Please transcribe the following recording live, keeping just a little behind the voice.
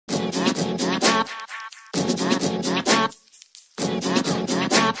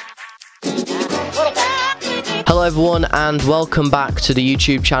Hello everyone and welcome back to the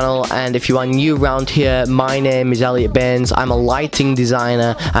YouTube channel, and if you are new around here, my name is Elliot Baines. I'm a lighting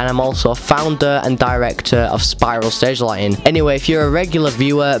designer and I'm also a founder and director of Spiralstagelighting. Anyway, if you're a regular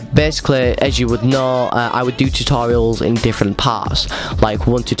viewer, basically as you would know, I would do tutorials in different parts, like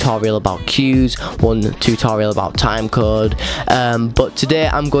one tutorial about cues, one tutorial about timecode, but today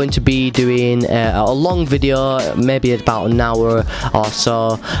I'm going to be doing a long video, maybe about an hour or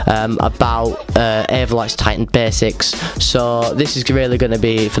so, about Avolites Titan basics. So this is really going to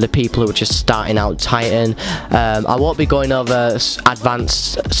be for the people who are just starting out Titan. I won't be going over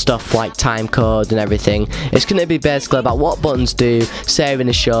advanced stuff like timecode and everything. It's going to be basically about what buttons do, saving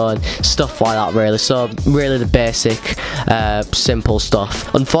a show, and stuff like that really. So really the basic simple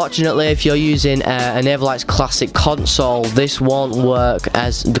stuff. Unfortunately, if you're using an Avolites classic console, this won't work,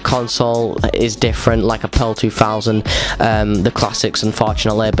 as the console is different, like a Pearl 2000, the classics,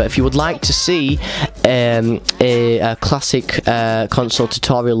 unfortunately. But if you would like to see a classic console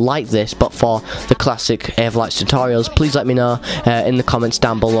tutorial like this, but for the classic Avolites tutorials, please let me know in the comments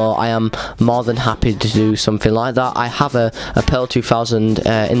down below. I am more than happy to do something like that. I have a Pearl 2000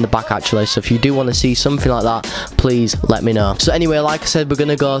 in the back actually, so if you do want to see something like that, please let me know. So anyway, like I said, we're going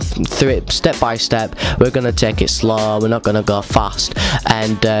to go through it step by step. We're going to take it slow, we're not going to go fast,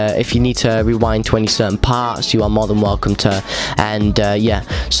 and if you need to rewind to any certain parts, you are more than welcome to. And yeah,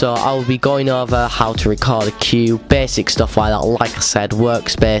 so I'll be going over how to record a cue, basic stuff like that, like I said,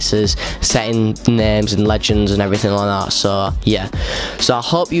 workspaces, setting names and legends and everything like that. So yeah, so I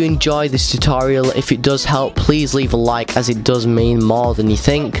hope you enjoy this tutorial. If it does help, please leave a like, as it does mean more than you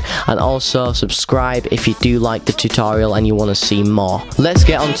think, and also subscribe if you do like the tutorial and you want to see more. Let's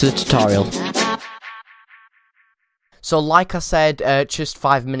get on to the tutorial. So like I said just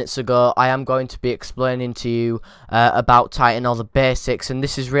 5 minutes ago, I am going to be explaining to you about Titan, all the basics, and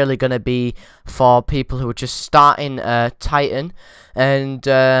this is really going to be for people who are just starting Titan, and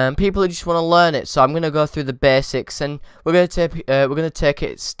people who just want to learn it. So I'm going to go through the basics, and we're going to take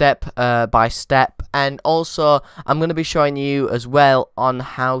it step by step, and also I'm going to be showing you as well on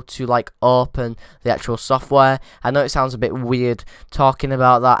how to like open the actual software. I know it sounds a bit weird talking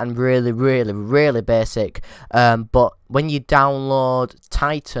about that, and really basic, but when you download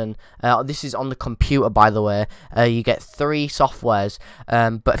Titan, this is on the computer by the way, you get 3 softwares,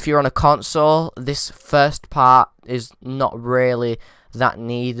 but if you're on a console, this first part is not really that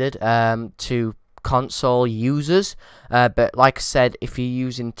needed to console users, but like I said, if you're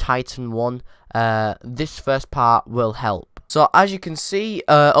using Titan 1, this first part will help. So as you can see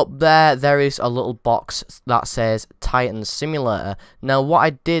up there is a little box that says Titan Simulator. Now what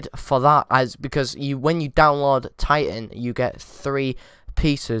I did for that is because when you download Titan, you get 3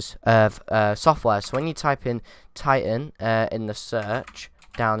 pieces of software. So when you type in Titan in the search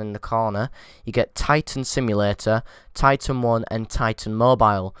down in the corner, you get Titan Simulator, Titan 1 and Titan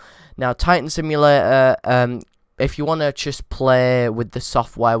Mobile. Now Titan Simulator, if you want to just play with the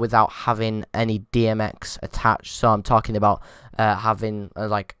software without having any DMX attached, so I'm talking about having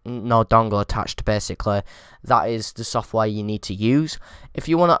like no dongle attached basically, that is the software you need to use. If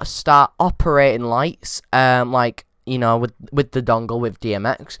you want to start operating lights, like you know, with the dongle with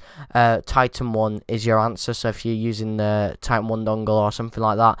DMX, Titan 1 is your answer. So if you're using the Titan 1 dongle or something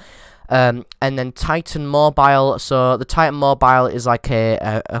like that. And then Titan Mobile. So the Titan Mobile is like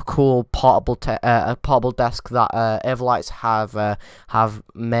a cool portable desk that Avolites have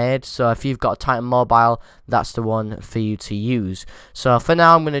made. So if you've got a Titan Mobile, that's the one for you to use. So for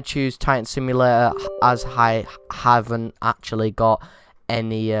now, I'm going to choose Titan Simulator, as I haven't actually got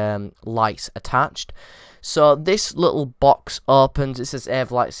any lights attached. So this little box opens, it says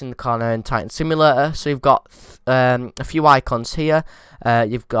Avolites in the corner and Titan Simulator. So you've got a few icons here.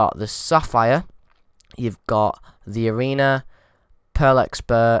 You've got the Sapphire, you've got the Arena, Pearl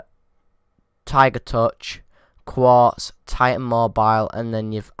Expert, Tiger Touch, Quartz, Titan Mobile, and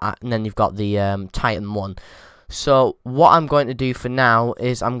then you've got the Titan 1. So what I'm going to do for now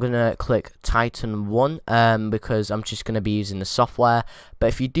is I'm going to click Titan 1 because I'm just going to be using the software. But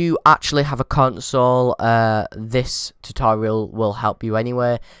if you do actually have a console, this tutorial will help you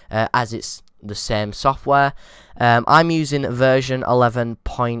anyway, as it's the same software. I'm using version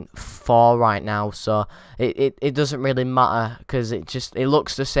 11.4 right now, so it doesn't really matter because it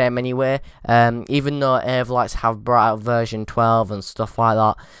looks the same anyway. Even though Avolites have brought out version 12 and stuff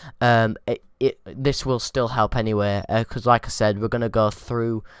like that, this will still help anyway, because like I said, we're going to go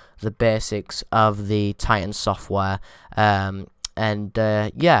through the basics of the Titan software, and And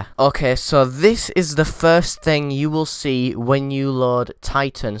yeah, okay, so this is the first thing you will see when you load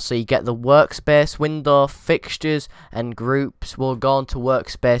Titan. So you get the workspace window, fixtures and groups. We'll go on to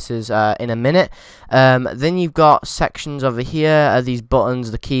workspaces in a minute. Then you've got sections over here, these buttons,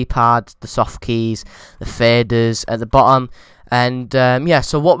 the keypad, the soft keys, the faders at the bottom. And yeah,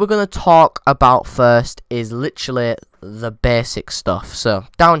 so what we're going to talk about first is literally the basic stuff. So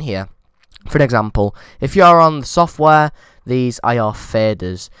down here, for example, if you're on the software, these are your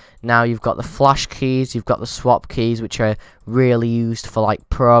faders. Now you've got the flash keys, you've got the swap keys, which are really used for like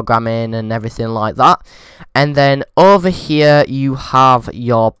programming and everything like that. And then over here you have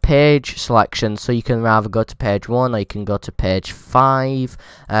your page selection, so you can either go to page 1 or you can go to page 5.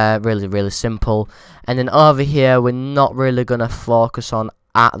 Really simple. And then over here we're not really going to focus on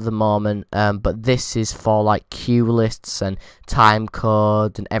at the moment, but this is for like queue lists and time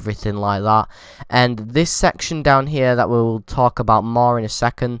code and everything like that. And this section down here that we'll talk about more in a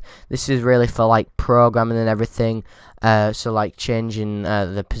second, this is really for like programming and everything. So like changing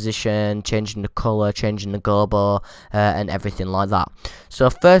the position, changing the color, changing the gobo, and everything like that. So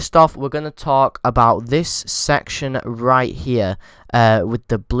first off, we're going to talk about this section right here with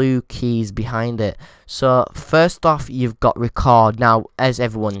the blue keys behind it. So first off, you've got record. Now, as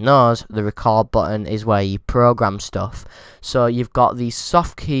everyone knows, the record button is where you program stuff. So you've got these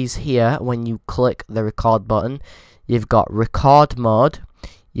soft keys here when you click the record button. You've got record mode,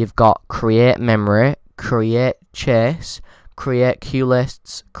 you've got create memory, create chase, create queue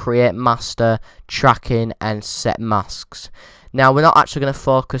lists, create master, tracking, and set masks. Now we're not actually going to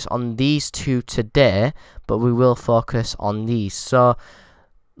focus on these two today, but we will focus on these. So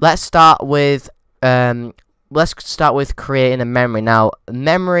let's start with creating a memory. Now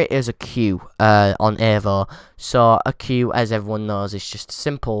memory is a queue on Avo. So a queue, as everyone knows, is just a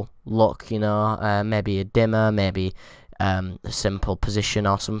simple look, you know, maybe a dimmer, maybe a simple position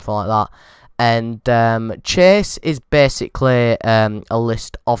or something like that. And chase is basically a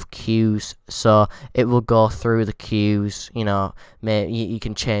list of queues, so it will go through the queues. You know, you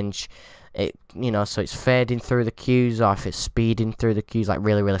can change it, you know, so it's fading through the queues, or if it's speeding through the queues like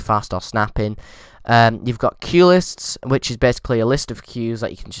really fast, or snapping. You've got queue lists, which is basically a list of queues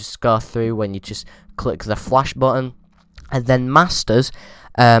that you can just go through when you just click the flash button. And then masters,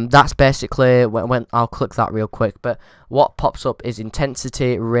 that's basically when I'll click that real quick, but what pops up is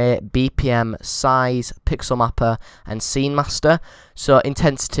intensity, rate, BPM, size, pixel mapper, and scene master. So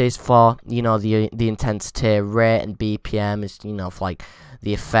intensity is for, you know, the intensity, rate and BPM is, you know, for like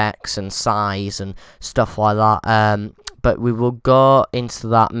the effects and size and stuff like that. But we will go into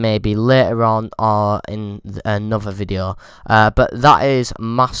that maybe later on or in another video. But that is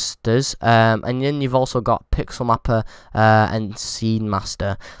masters, and then you've also got pixel mapper and scene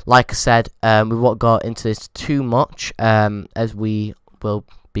master. Like I said, we won't go into this too much, as we will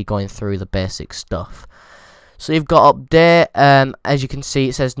be going through the basic stuff. So you've got update. As you can see,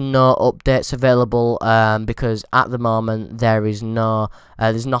 it says no updates available, because at the moment there is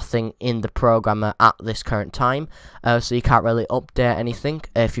there's nothing in the programmer at this current time, so you can't really update anything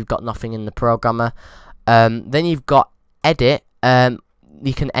if you've got nothing in the programmer. Then you've got edit. You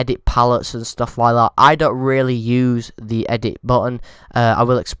can edit palettes and stuff like that. I don't really use the edit button. I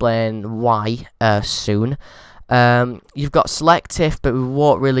will explain why soon. You've got selective, but we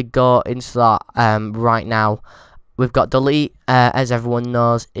won't really go into that right now. We've got delete, as everyone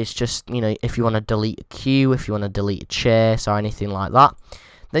knows, it's just, you know, if you want to delete a queue, if you want to delete a chase or anything like that.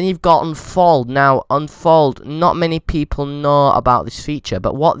 Then you've got unfold. Now unfold, not many people know about this feature,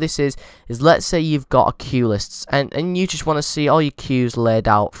 but what this is let's say you've got a queue list and you just want to see all your queues laid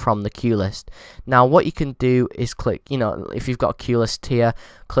out from the queue list. Now what you can do is click, you know, if you've got a queue list here,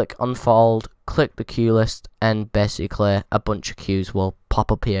 click unfold, click the queue list, and basically a bunch of queues will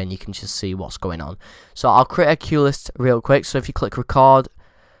pop up here and you can just see what's going on. So I'll create a queue list real quick. So if you click record,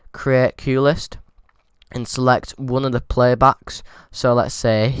 create queue list, and select one of the playbacks, so let's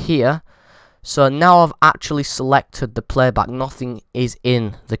say here. So now I've actually selected the playback, nothing is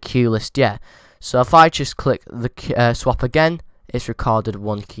in the queue list yet. So if I just click the swap again, it's recorded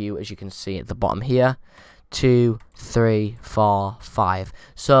one queue, as you can see at the bottom here. 2, 3, 4, 5.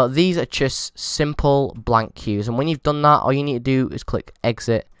 So these are just simple blank queues, and when you've done that, all you need to do is click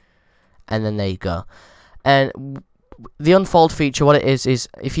exit, and then there you go. And the unfold feature, what it is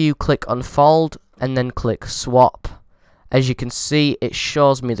if you click unfold and then click swap, as you can see, it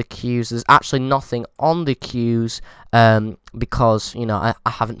shows me the queues. There's actually nothing on the queues, because, you know, I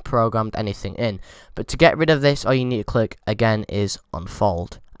haven't programmed anything in. But to get rid of this, all you need to click again is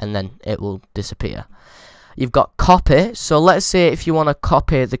unfold, and then it will disappear. You've got copy. So let's say if you want to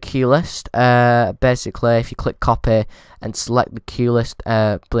copy the queue list, basically if you click copy and select the queue list,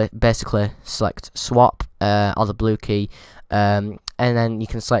 basically select swap or the blue key, and then you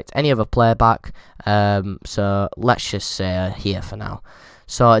can select any other playback. So let's just say here for now.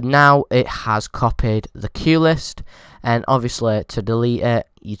 So now it has copied the queue list, and obviously to delete it,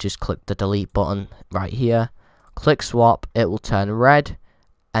 you just click the delete button right here, click swap, it will turn red,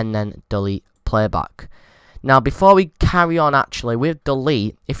 and then delete playback. Now before we carry on actually with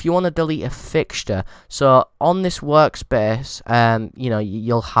delete, if you want to delete a fixture, so on this workspace, you know,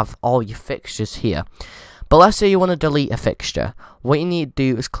 you'll have all your fixtures here. But let's say you want to delete a fixture. What you need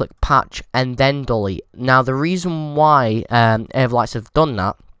to do is click patch and then delete. Now the reason why Avolites have done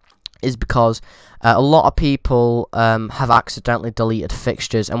that is because a lot of people have accidentally deleted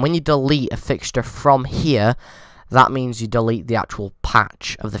fixtures, and when you delete a fixture from here, that means you delete the actual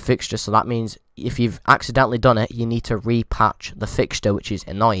patch of the fixture. So that means if you've accidentally done it, you need to repatch the fixture, which is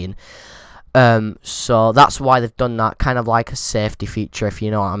annoying. So that's why they've done that, kind of like a safety feature, if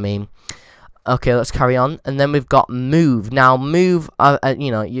you know what I mean. Okay, let's carry on. And then we've got move. Now move, you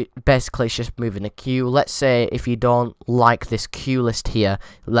know, basically it's just moving a queue. Let's say if you don't like this queue list here,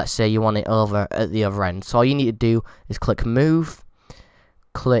 let's say you want it over at the other end. So all you need to do is click move,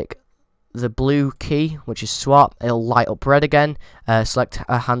 click the blue key, which is swap. It'll light up red again. Select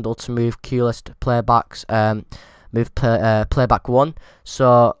a handle to move queue list playbacks. Move playback 1.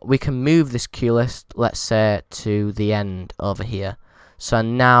 So we can move this queue list, let's say, to the end over here. So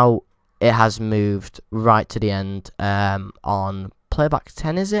now it has moved right to the end on playback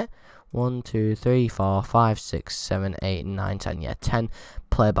 10, is it? 1, 2, 3, 4, 5, 6, 7, 8, 9, 10. Yeah, 10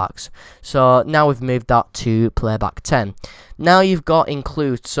 playbacks. So now we've moved that to playback 10. Now you've got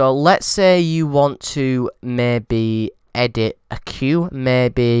include. So let's say you want to maybe edit a queue.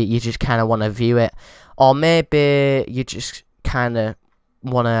 Maybe you just kind of want to view it. Or maybe you just kind of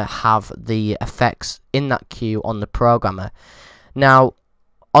want to have the effects in that queue on the programmer. Now,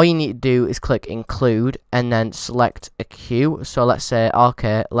 all you need to do is click include and then select a queue. So let's say,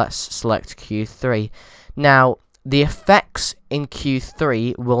 okay, let's select Q3. Now, the effects in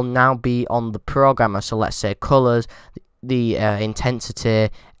Q3 will now be on the programmer. So let's say colors, the intensity,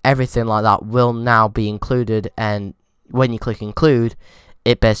 everything like that will now be included. And when you click include,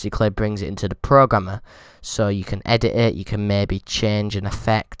 it basically brings it into the programmer. So you can edit it, you can maybe change an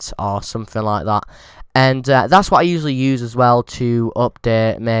effect or something like that. And that's what I usually use as well to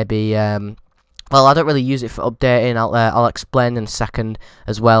update maybe, well, I don't really use it for updating, I'll explain in a second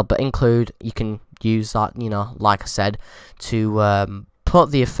as well, but include, you can use that, you know, like I said, to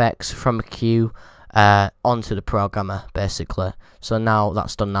put the effects from a queue onto the programmer, basically. So now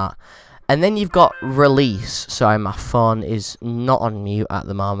that's done that. And then you've got release. Sorry, my phone is not on mute at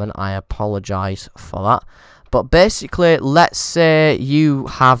the moment, I apologise for that. But basically, let's say you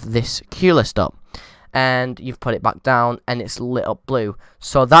have this queue list up, and you've put it back down and it's lit up blue,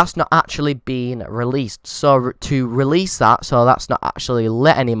 so that's not actually being released. So to release that, so that's not actually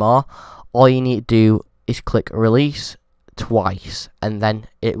lit anymore, all you need to do is click release twice and then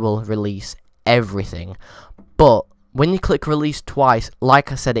it will release everything. But when you click release twice,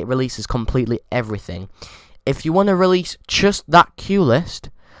 like I said, it releases completely everything. If you want to release just that queue list,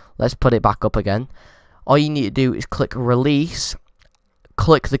 let's put it back up again, all you need to do is click release,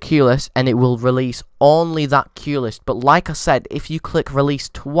 click the queue list, and it will release only that queue list. But like I said, if you click release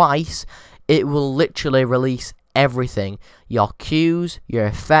twice, it will literally release everything, your queues, your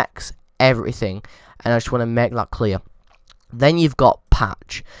effects, everything. And I just want to make that clear. Then you've got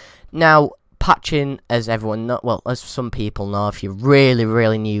patch. Now patching, as everyone know, well, as some people know, if you're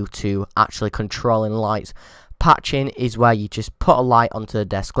really new to actually controlling lights, patching is where you just put a light onto the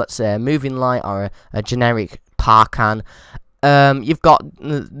desk, let's say a moving light or a generic par can. You've got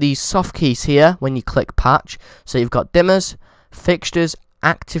these soft keys here when you click patch. So you've got dimmers, fixtures,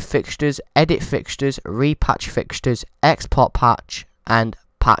 active fixtures, edit fixtures, repatch fixtures, export patch, and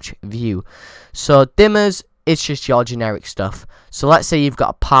patch view. So dimmers, it's just your generic stuff. So let's say you've got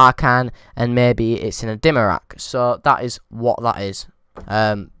a par can and maybe it's in a dimmer rack. So that is what that is.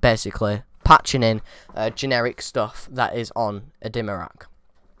 Basically patching in generic stuff that is on a dimmer rack.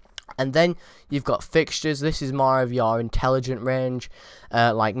 And then you've got fixtures. This is more of your intelligent range,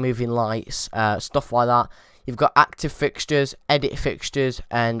 like moving lights, stuff like that. You've got active fixtures, edit fixtures,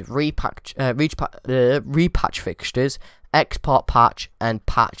 and repatch fixtures, export patch, and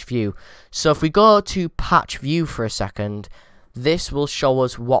patch view. So if we go to patch view for a second, this will show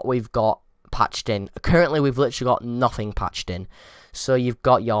us what we've got patched in. Currently, we've literally got nothing patched in. So you've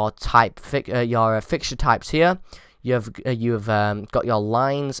got your type, your fixture types here. you've got your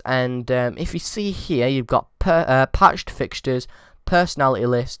lines, and if you see here, you've got patched fixtures, personality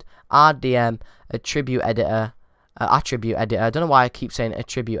list, RDM, attribute editor. Attribute editor. I don't know why I keep saying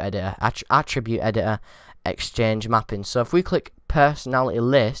attribute editor. Attribute editor, exchange mapping. So if we click personality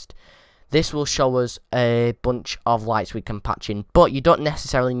list, this will show us a bunch of lights we can patch in, but you don't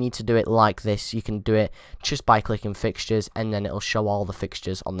necessarily need to do it like this. You can do it just by clicking fixtures, and then it'll show all the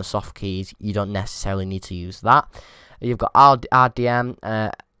fixtures on the soft keys. You don't necessarily need to use that. You've got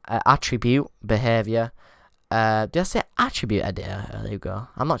RDM, attribute behavior. Did I say attribute editor? There you go.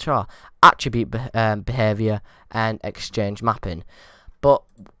 I'm not sure. Attribute behavior and exchange mapping. But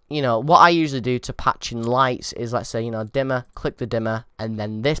you know what I usually do to patch in lights is, let's say, you know, dimmer, click the dimmer, and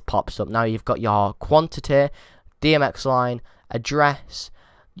then this pops up. Now you've got your quantity, DMX line, address,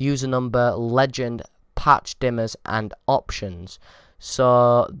 user number, legend, patch dimmers, and options.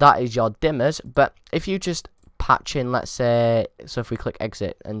 So that is your dimmers. But if you just patch in, let's say, so if we click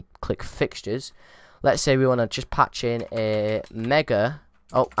exit and click fixtures, let's say we want to just patch in a mega.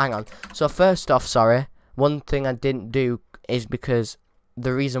 Oh, hang on. So first off, sorry, one thing I didn't do is because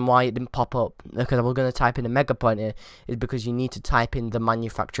the reason why it didn't pop up, because I was going to type in a mega pointer, is because you need to type in the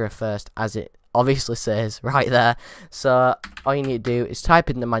manufacturer first, as it obviously says right there. So all you need to do is type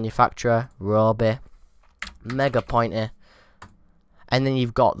in the manufacturer, Roby, mega pointer, and then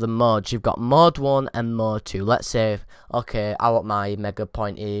you've got the modes. You've got mode 1 and mode 2. Let's say, okay, I want my mega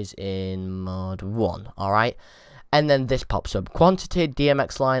pointers in mode 1, alright? And then this pops up. Quantity,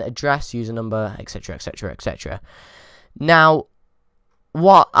 DMX line, address, user number, etc, etc, etc. Now,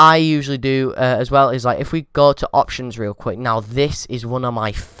 what I usually do as well is, like, if we go to options real quick. Now, this is one of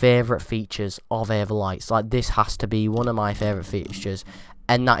my favourite features of Avolites. Like, this has to be one of my favourite features,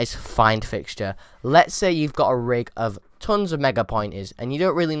 and that is find fixture. Let's say you've got a rig of tons of mega pointers, and you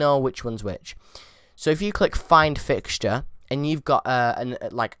don't really know which one's which. So if you click find fixture, and you've got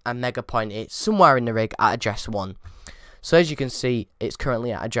like a mega pointer somewhere in the rig at address 1. So as you can see, it's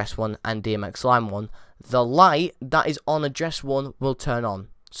currently at address 1 and DMX line 1. The light that is on address 1 will turn on.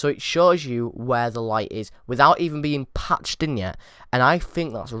 So it shows you where the light is without even being patched in yet. And I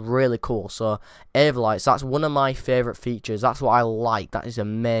think that's really cool. So Avolites, that's one of my favourite features. That's what I like. That is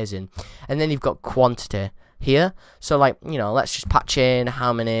amazing. And then you've got quantity here. So, like, you know, let's just patch in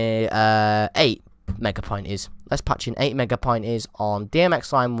how many? 8 mega pointers. Let's patch in 8 mega pointers on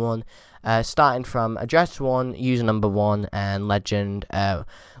DMX line 1. Starting from address 1, user number 1, and legend.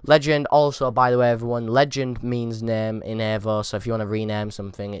 Legend, also, by the way, everyone, legend means name in Avo, so if you want to rename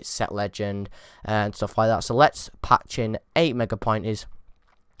something, it's set legend and stuff like that. So let's patch in 8 mega pointers.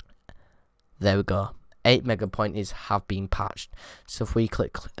 There we go. 8 mega pointers have been patched. So if we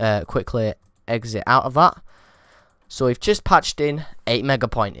click quickly exit out of that, so we've just patched in 8 mega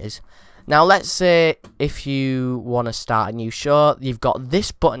pointers. Now, let's say if you want to start a new show, you've got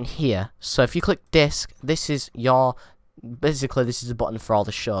this button here. So if you click disk, this is your, basically this is a button for all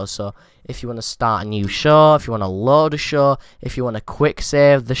the shows. So if you want to start a new show, if you want to load a show, if you want to quick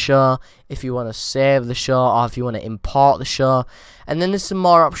save the show, if you want to save the show, or if you want to import the show. And then there's some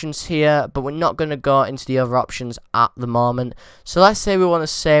more options here, but we're not going to go into the other options at the moment. So let's say we want to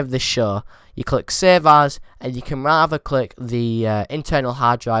save the show. You click save as, and you can rather click the internal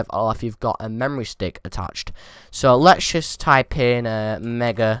hard drive, or if you've got a memory stick attached. So let's just type in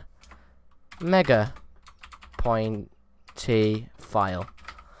mega pointy file,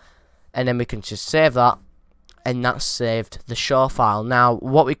 and then we can just save that, and that's saved the show file. Now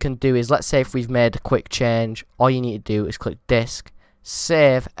what we can do is, let's say if we've made a quick change, all you need to do is click disk,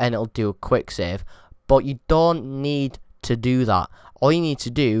 save, and it'll do a quick save. But you don't need to do that. All you need to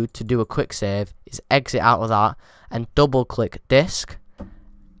do a quick save is exit out of that and double click disk,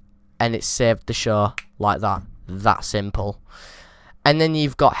 and it's saved the show like that. That simple. And then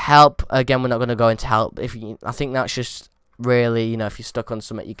you've got help. Again, we're not going to go into help. I think that's just really, you know, if you're stuck on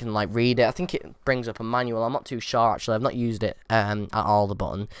something, you can like read it. I think it brings up a manual. I'm not too sure actually. I've not used it at all, the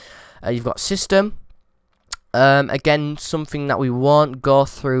button. You've got system. Again, something that we won't go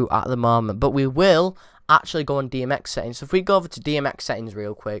through at the moment, but we will actually go on DMX settings. So if we go over to DMX settings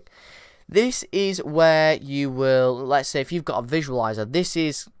real quick, this is where you will, let's say if you've got a visualizer, this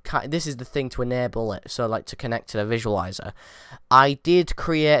is the thing to enable it, so like to connect to the visualizer. I did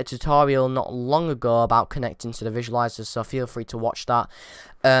create a tutorial not long ago about connecting to the visualizer, so feel free to watch that.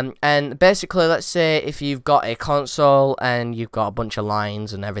 And basically, let's say if you've got a console and you've got a bunch of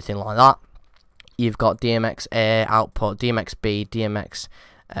lines and everything like that, you've got DMX A output, DMX B, DMX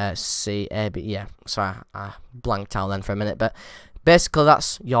C, A, B, yeah, sorry, I blanked out then for a minute, but basically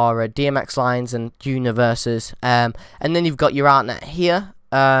that's your DMX lines and universes, and then you've got your ArtNet here,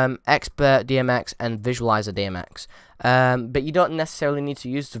 Expert DMX, and Visualizer DMX. But you don't necessarily need to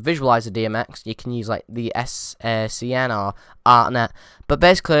use the Visualizer DMX. You can use like the SCN or ArtNet. But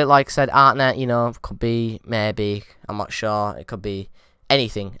basically, like I said, ArtNet, you know, could be maybe, I'm not sure, it could be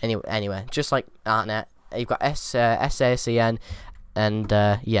anything. Anyway, just like ArtNet, you've got SACN, and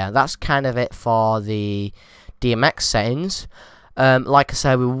yeah, that's kind of it for the DMX settings. Like I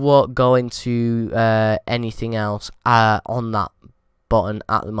said, we won't go into anything else on that button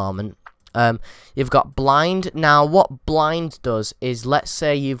at the moment. You've got blind. Now what blind does is, let's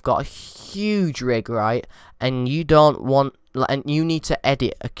say you've got a huge rig, right, and you don't want, and you need to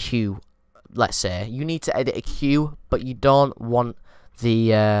edit a queue. Let's say you need to edit a queue, but you don't want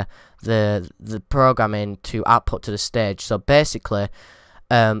the programming to output to the stage. So basically,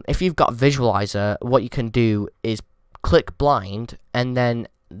 if you've got a visualizer, what you can do is click blind, and then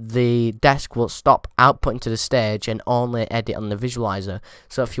the desk will stop outputting to the stage and only edit on the visualizer.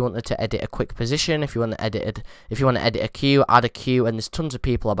 So if you wanted to edit a quick position, if you want to edit a queue, add a queue, and there's tons of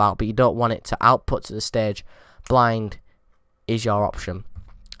people about, but you don't want it to output to the stage, blind is your option.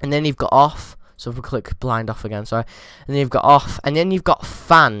 And then you've got off. So if we click blind off again, sorry, and then you've got off, and then you've got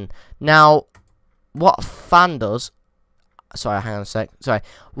fan. Now, what fan does? Sorry, hang on a sec. Sorry,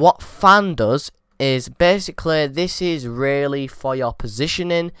 what fan does is basically, this is really for your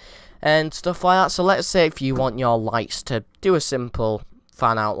positioning and stuff like that. So let's say if you want your lights to do a simple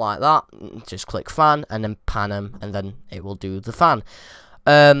fan out like that, just click fan and then pan them, and then it will do the fan.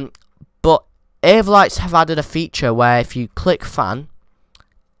 But Avolites have added a feature where if you click fan,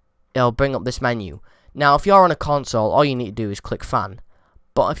 it'll bring up this menu. Now if you're on a console, all you need to do is click fan.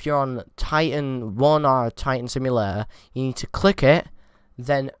 But if you're on Titan 1 or Titan Simulator, you need to click it,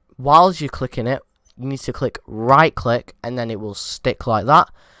 then whilst you're clicking it, you need to click right click, and then it will stick like that.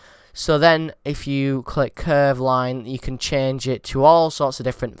 So then if you click curve line, you can change it to all sorts of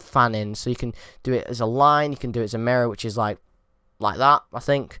different fanning. So you can do it as a line, you can do it as a mirror, which is like that, I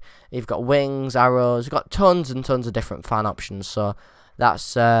think. You've got wings, arrows, you've got tons and tons of different fan options. So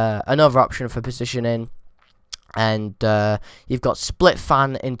that's another option for positioning. And you've got split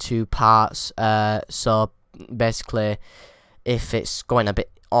fan into parts. So basically, if it's going a bit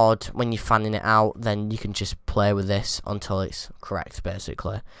odd when you're fanning it out, then you can just play with this until it's correct,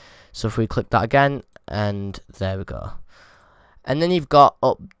 basically. So if we click that again, and there we go. And then you've got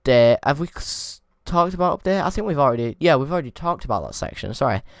update. Have we talked about update? I think we've already talked about that section,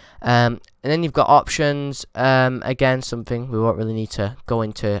 sorry. And then you've got options, again, something we won't really need to go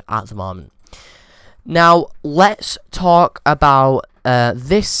into at the moment. Now let's talk about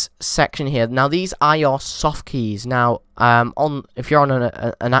this section here. Now these are your soft keys. Now if you're on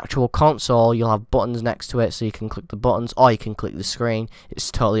an actual console, you'll have buttons next to it, so you can click the buttons or you can click the screen.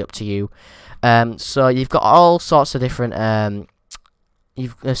 It's totally up to you. So you've got all sorts of different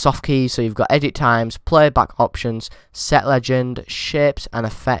soft keys. So you've got edit times, playback options, set legend, shapes and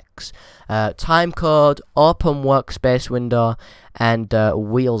effects, time code, open workspace window, and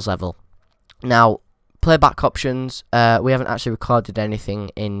wheels level. Now playback options, we haven't actually recorded anything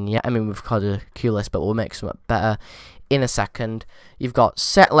in yet. I mean, we've recorded a cue list, but we'll make something better in a second. You've got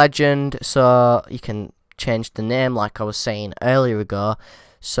set legend, so you can change the name like I was saying earlier ago.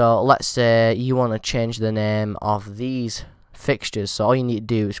 So let's say you want to change the name of these fixtures. So all you need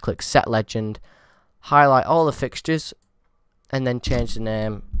to do is click set legend, highlight all the fixtures, and then change the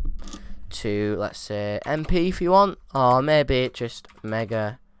name to, let's say, MP if you want, or maybe just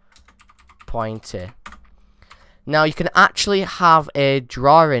mega pointy. Now you can actually have a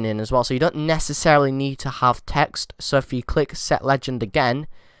drawing in as well, so you don't necessarily need to have text. So if you click set legend again,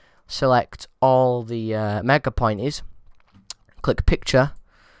 select all the mega pointies, click picture,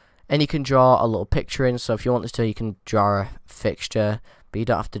 and you can draw a little picture in. So if you want to, you can draw a fixture, but you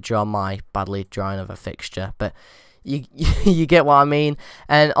don't have to draw my badly drawing of a fixture, but you get what I mean.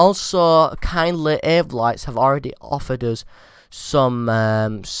 And also, kindly, Avolites have already offered us some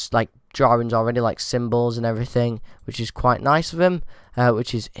like drawings already, like symbols and everything, which is quite nice of him,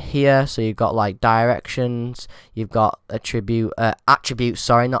 which is here. So you've got like directions, you've got attributes,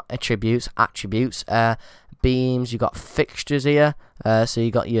 sorry, not attributes, attributes, beams, you've got fixtures here, so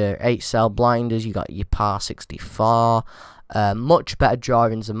you got your 8-cell blinders, you got your par 64, much better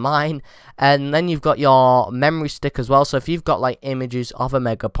drawings than mine. And then you've got your memory stick as well. So if you've got like images of a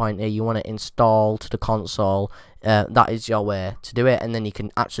mega pointer you want to install to the console, that is your way to do it. And then you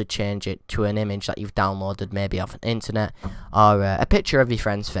can actually change it to an image that you've downloaded maybe off the internet, or a picture of your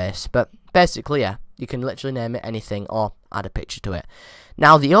friend's face. But basically, yeah, you can literally name it anything or add a picture to it.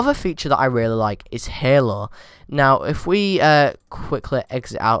 Now the other feature that I really like is halo. Now if we quickly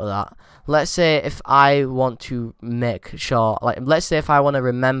exit out of that, let's say if I want to make sure, like let's say if I want to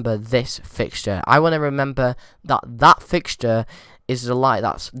remember this fixture, I want to remember that that fixture is the light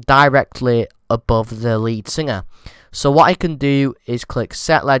that's directly above the lead singer. So what I can do is click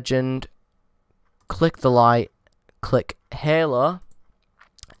set legend, click the light, click halo,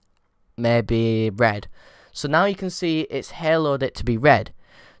 maybe red. So now you can see it's haloed it to be red.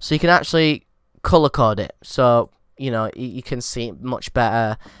 So you can actually color code it, so you know you can see it much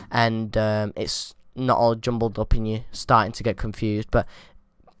better, and it's not all jumbled up and you're starting to get confused. But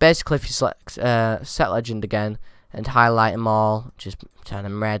basically if you select set legend again and highlight them all, just turn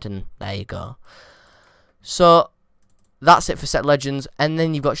them red, and there you go. So that's it for set legends. And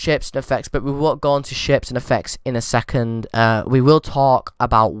then you've got shapes and effects, but we won't go on to shapes and effects in a second. We will talk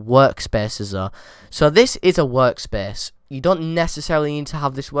about workspaces though. So this is a workspace. You don't necessarily need to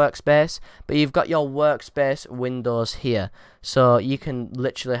have this workspace, but you've got your workspace windows here, so you can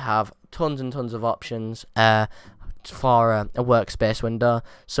literally have tons and tons of options for a workspace window.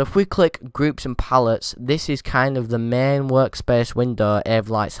 So if we click groups and palettes, this is kind of the main workspace window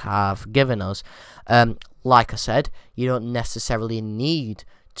Avolites have given us. Like I said, you don't necessarily need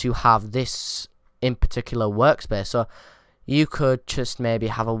to have this in particular workspace, so you could just maybe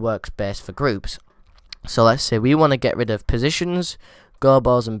have a workspace for groups. So let's say we want to get rid of positions,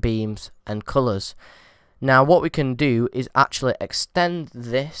 gobos and beams and colors. Now what we can do is actually extend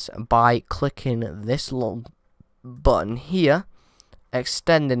this by clicking this little button here,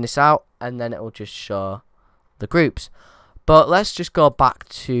 extending this out, and then it will just show the groups. But let's just go back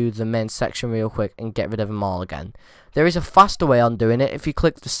to the main section real quick and get rid of them all again. There is a faster way on doing it. If you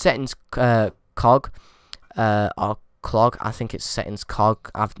click the settings cog, or clog, I think it's settings cog,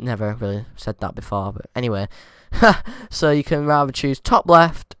 I've never really said that before, but anyway. So you can rather choose top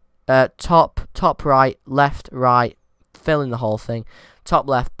left, top right, left, right, fill in the whole thing, top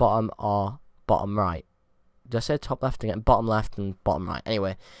left, bottom, or bottom right. Did I say top left again? Bottom left and bottom right.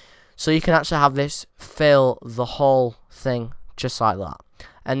 Anyway, so you can actually have this fill the whole thing just like that.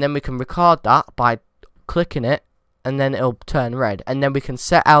 And then we can record that by clicking it, and then it'll turn red. And then we can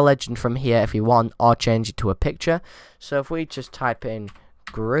set our legend from here if you want, or change it to a picture. So if we just type in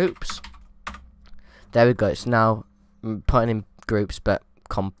groups, there we go. It's now putting in groups, but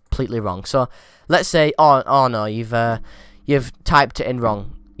completely wrong. So let's say, oh no, you've typed it in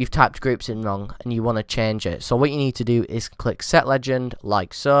wrong. You've typed groups in wrong and you want to change it. So what you need to do is click set legend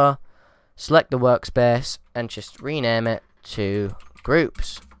like so, select the workspace and just rename it to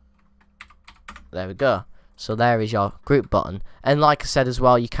groups. There we go. So there is your group button. And like I said as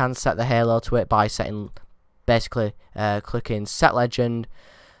well, you can set the halo to it by setting, basically clicking set legend,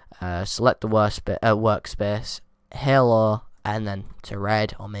 select the workspace, halo, and then to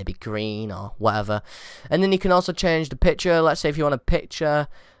red or maybe green or whatever. And then you can also change the picture. Let's say if you want a picture,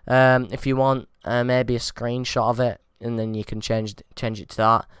 if you want maybe a screenshot of it, and then you can change it to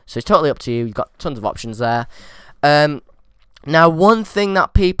that. So it's totally up to you. You've got tons of options there. Now one thing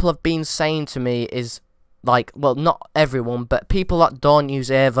that people have been saying to me is, like, well, not everyone, but people that don't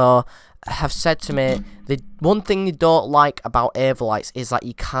use Avo have said to me, the one thing they don't like about Avolites is that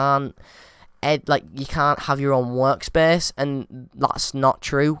you can't have your own workspace, and that's not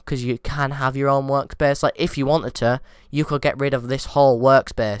true, because you can have your own workspace. Like, if you wanted to, you could get rid of this whole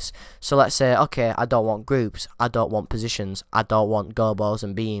workspace. So let's say, okay, I don't want groups, I don't want positions, I don't want gobos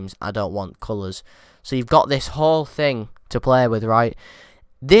and beams, I don't want colors. So you've got this whole thing to play with, right?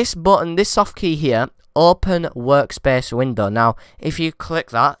 This button, this soft key here, open workspace window. Now, if you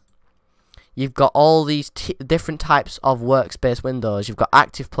click that, you've got all these different types of workspace windows. You've got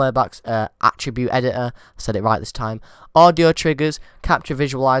active playbacks, attribute editor, I said it right this time, audio triggers, capture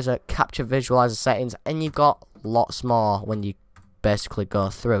visualizer settings, and you've got lots more when you basically go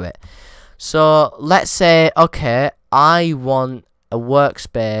through it. So let's say, okay, I want a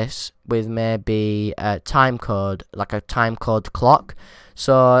workspace with maybe a time code, like a time code clock.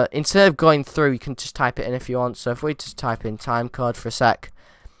 So instead of going through, you can just type it in if you want. So if we just type in time code for a sec,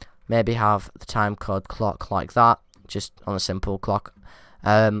 maybe have the time code clock like that, just on a simple clock.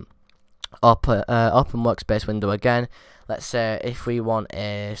 Open workspace window again. Let's say if we want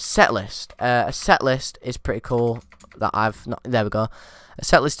a set list. A set list is pretty cool. There we go. A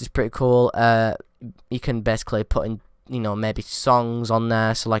set list is pretty cool. You can basically put in, you know, maybe songs on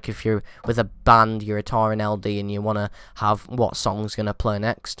there. So like if you're with a band, you're a touring LD, and you want to have what song's gonna play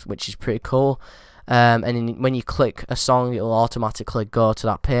next, which is pretty cool. And then when you click a song, it'll automatically go to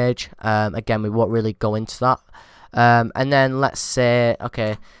that page. Again, we won't really go into that. And then let's say,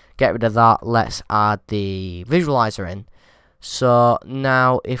 okay, get rid of that. Let's add the visualizer in. So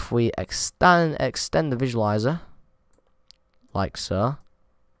now if we extend the visualizer like so,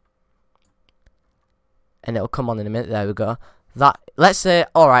 and it'll come on in a minute. There we go. That, let's say,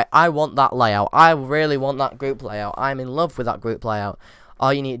 alright, I want that layout. I really want that group layout. I'm in love with that group layout.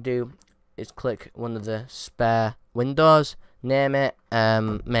 All you need to do is click one of the spare windows, name it,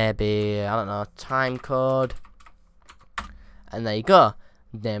 maybe, I don't know, time code, and there you go.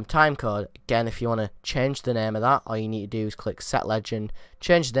 Name time code. Again, if you want to change the name of that, all you need to do is click set legend,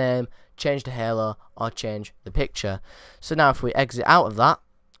 change the name, change the halo, or change the picture. So now if we exit out of that,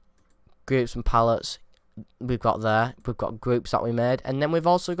 groups and palettes, we've got groups that we made, and then we've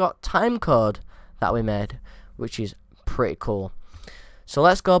also got time code that we made, which is pretty cool. So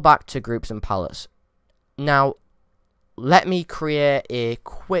let's go back to groups and palettes. Now let me create a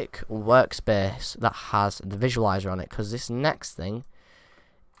quick workspace that has the visualizer on it, because this next thing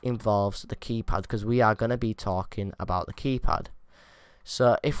involves the keypad, because we are going to be talking about the keypad.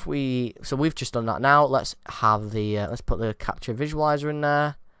 So we've just done that. Now let's have the let's put the capture visualizer in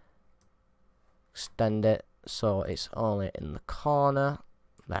there, extend it so it's only in the corner.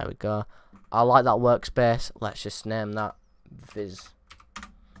 There we go. I like that workspace. Let's just name that viz.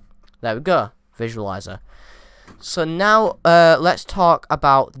 There we go, visualizer. So now let's talk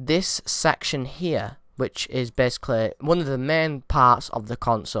about this section here, which is basically one of the main parts of the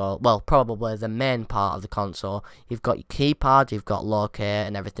console. Well, probably the main part of the console. You've got your keypad, you've got locate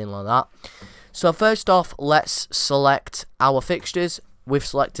and everything like that. So first off, let's select our fixtures. We've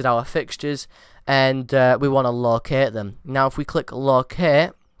selected our fixtures, and we want to locate them. Now if we click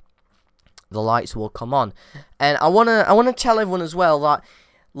locate, the lights will come on. And I wanna tell everyone as well that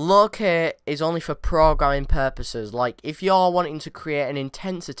locate is only for programming purposes. Like if you're wanting to create an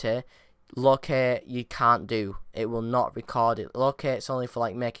intensity, locate you can't do. It will not record it. Locate's only for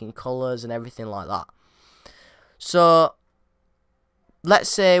like making colors and everything like that. So let's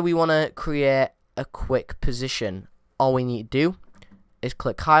say we want to create a quick position. All we need to do is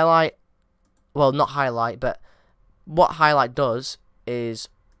click highlight. Well, not highlight, but what highlight does is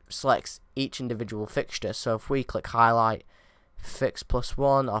selects each individual fixture. So if we click highlight, fix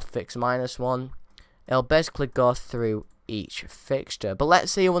 +1 or fix -1, it'll basically go through each fixture. But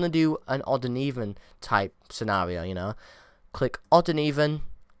let's say you want to do an odd and even type scenario, you know. Click odd and even,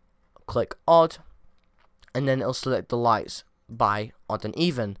 click odd, and then it'll select the lights by odd and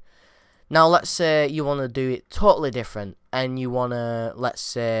even. Now let's say you want to do it totally different, and you want to, let's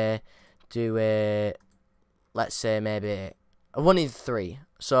say, do a, let's say maybe a 1 in 3.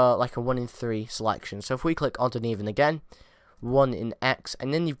 So like a 1 in 3 selection. So if we click odd and even again, 1 in X,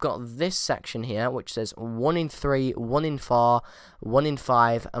 and then you've got this section here which says 1 in 3, 1 in 4, 1 in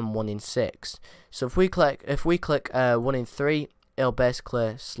 5, and 1 in 6. So if we click 1 in 3, it'll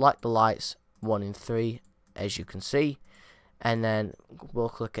basically select the lights 1 in 3, as you can see, and then we'll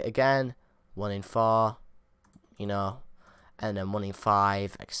click it again, 1 in 4, you know, and then 1 in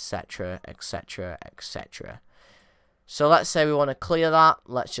 5, etc, etc, etc. So let's say we want to clear that.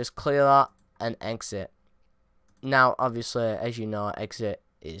 Let's just clear that and exit. Now, obviously, as you know, exit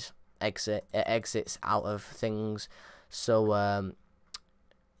is exit. It exits out of things. So,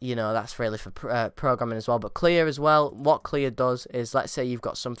 you know, that's really for programming as well. But clear as well, what clear does is, let's say you've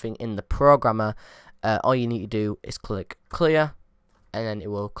got something in the programmer. All you need to do is click clear, and then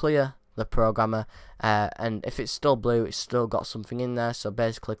it will clear the programmer. And if it's still blue, it's still got something in there. So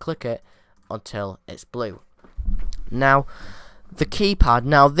basically click it until it's blue. Now, the keypad.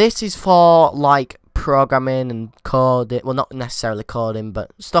 Now, this is for, like, programming and coding, well, not necessarily coding,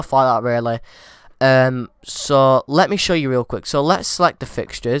 but stuff like that really. So let me show you real quick. So let's select the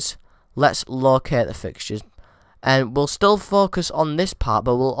fixtures, let's locate the fixtures, and we'll still focus on this part,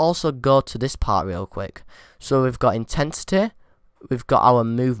 but we'll also go to this part real quick. So we've got intensity, we've got our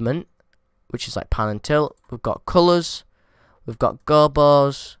movement, which is like pan and tilt, we've got colors, we've got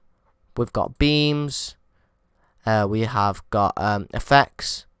gobos, we've got beams, we have got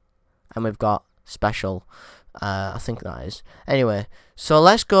effects, and we've got special, I think that is. Anyway, so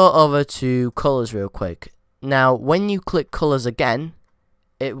let's go over to colors real quick. Now when you click colors again,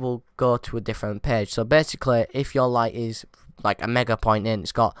 it will go to a different page. So basically, if your light is like a mega point in,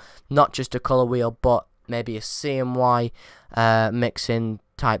 it's got not just a color wheel but maybe a CMY mixing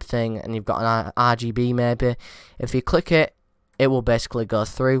type thing, and you've got an RGB maybe. If you click it, it will basically go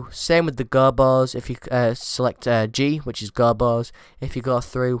through. Same with the gobos. If you select G, which is gobos, if you go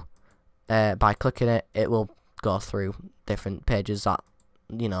through by clicking it, it will go through different pages that,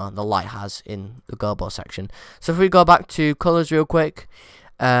 you know, the light has in the gobo section. So if we go back to colors real quick,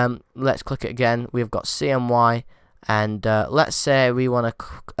 let's click it again. We've got CMY, and let's say we want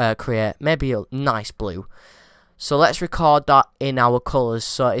to create maybe a nice blue. So let's record that in our colours.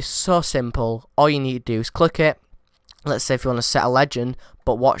 So it's so simple. All you need to do is click it. Let's say if you want to set a legend,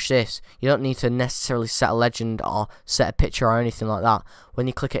 but watch this. You don't need to necessarily set a legend or set a picture or anything like that. When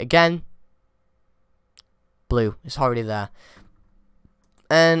you click it again, blue. It's already there.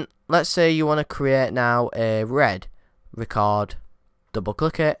 And let's say you want to create now a red. Record, double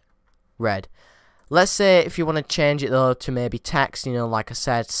click it, red. Let's say if you want to change it though to maybe text, you know, like I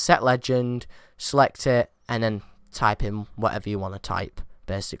said, set legend, select it, and then type in whatever you want to type,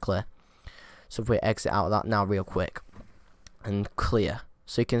 basically. So if we exit out of that now real quick and clear,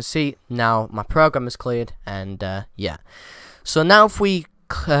 so you can see now my program is cleared. And yeah, so now if we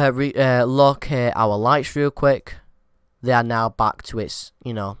locate our lights real quick, they are now back to its,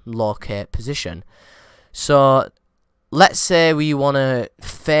 you know, locate position. So let's say we want to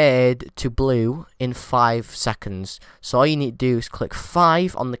fade to blue in 5 seconds. So all you need to do is click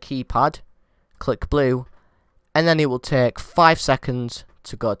 5 on the keypad, click blue, and then it will take 5 seconds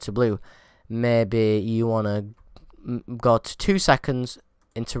to go to blue. Maybe you want to go to 2 seconds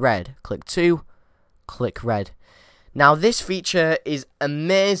into red. Click 2, click red. Now this feature is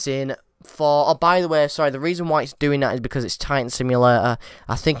amazing for, oh by the way, sorry, the reason why it's doing that is because it's Titan Simulator.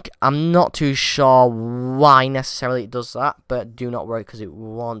 I'm not too sure why necessarily it does that, but do not worry because it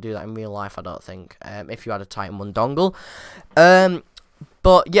won't do that in real life, I don't think, if you had a Titan 1 dongle.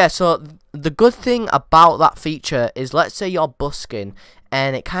 But yeah, so the good thing about that feature is, let's say you're busking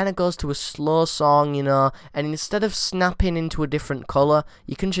and it kind of goes to a slow song, you know, and instead of snapping into a different colour,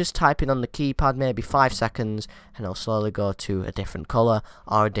 you can just type in on the keypad maybe 5 seconds and it'll slowly go to a different colour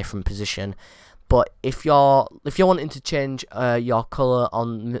or a different position. But if you're wanting to change your colour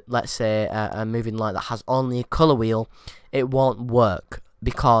on, let's say, a moving light that has only a colour wheel, it won't work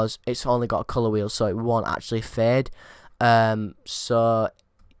because it's only got a colour wheel, so it won't actually fade. So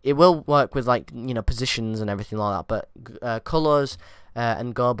it will work with, like, you know, positions and everything like that, but colours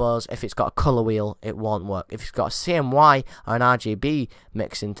and gobos, if it's got a colour wheel, it won't work. If it's got a CMY or an RGB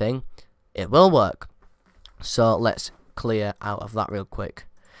mixing thing, it will work. So let's clear out of that real quick.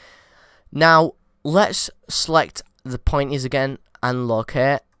 Now let's select the pointers again and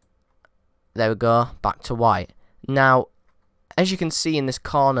locate. There we go, back to white. Now as you can see in this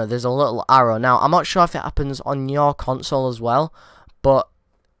corner, there's a little arrow. Now I'm not sure if it happens on your console as well, but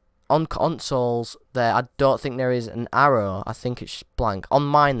on consoles there, I don't think there is an arrow. I think it's blank. On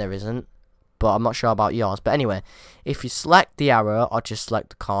mine there isn't, but I'm not sure about yours. But anyway, if you select the arrow or just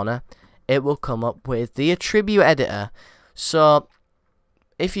select the corner, it will come up with the attribute editor. So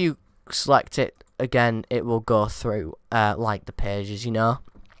if you select it again, it will go through like the pages, you know.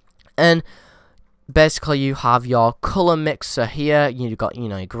 And basically you have your color mixer here. You've got, you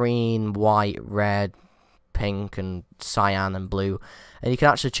know, green, white, red, pink, and cyan and blue, and you can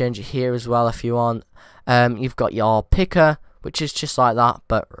actually change it here as well if you want. You've got your picker, which is just like that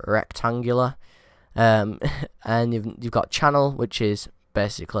but rectangular, and you've got channel, which is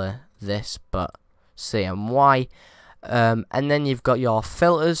basically this but CMY, and then you've got your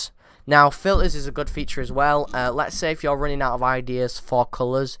filters. Now filters is a good feature as well. Let's say if you're running out of ideas for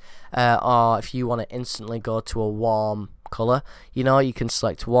colours, or if you want to instantly go to a warm colour, you know, you can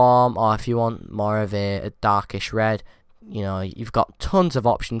select warm, or if you want more of a darkish red, you know, you've got tons of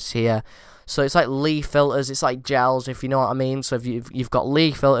options here. So it's like Lee filters, it's like gels, if you know what I mean. So if you've got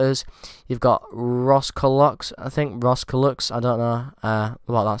Lee filters, you've got Roscolux, I think, Roscolux, I don't know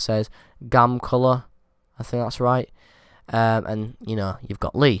what that says, Gam color, I think that's right. And you know, you've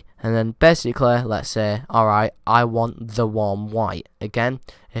got Lee, and then basically let's say, alright, I want the warm white. Again,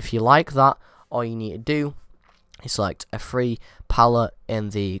 if you like that, all you need to do is select a free palette in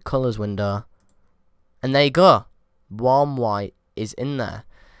the colors window, and there you go, warm white is in there.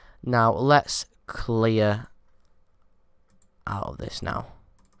 Now let's clear out of this now.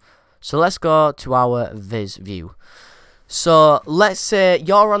 So let's go to our Viz view. So let's say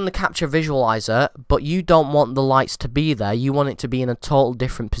you're on the capture visualizer, but you don't want the lights to be there. You want it to be in a total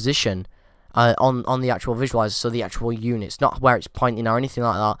different position on the actual visualizer. So the actual units, not where it's pointing or anything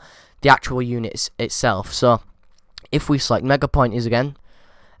like that. The actual unit itself. So if we select mega pointers again,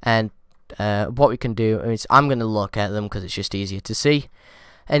 and what we can do is, I'm going to look at them because it's just easier to see.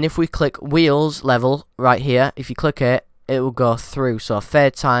 And if we click wheels level right here, if you click it, it will go through. So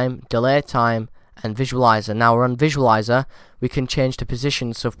fade time, delay time, and visualizer. Now we're on visualizer, we can change the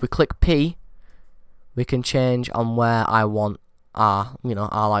position. So if we click P, we can change on where I want our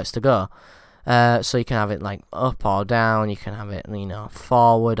lights to go. So you can have it like up or down, you can have it, you know,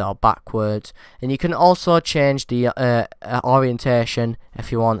 forward or backwards, and you can also change the orientation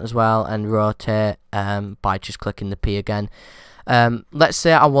if you want as well, and rotate by just clicking the P again. Let's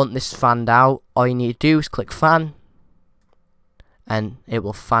say I want this fanned out. All you need to do is click fan, and it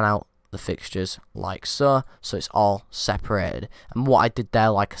will fan out the fixtures like so. So it's all separated. And what I did there,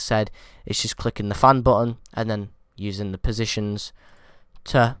 like I said, is just clicking the fan button and then using the positions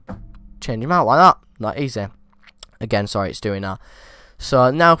to change them out like that. That easy. Again, sorry, it's doing that.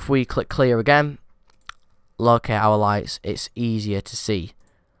 So now if we click clear again, locate our lights, it's easier to see.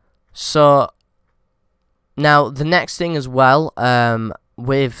 So now the next thing as well,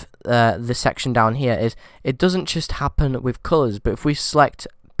 with the section down here, is it doesn't just happen with colours, but if we select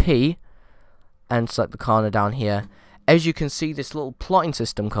P and select the corner down here, as you can see, this little plotting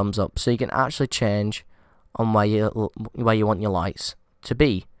system comes up, so you can actually change on where you want your lights to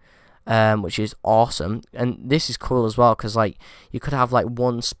be, which is awesome. And this is cool as well, because like you could have like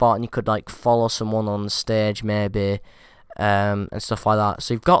one spot and you could like follow someone on the stage maybe, and stuff like that.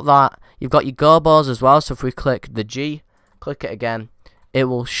 So you've got that. You've got your gobos as well. So if we click the G, click it again, it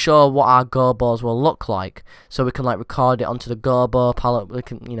will show what our gobos will look like. So we can like record it onto the gobo palette. We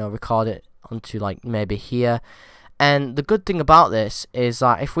can, you know, record it onto like maybe here. And the good thing about this is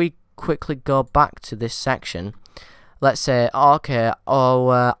that if we quickly go back to this section, let's say, oh, okay,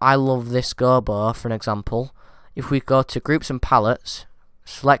 I love this gobo for an example. If we go to groups and palettes,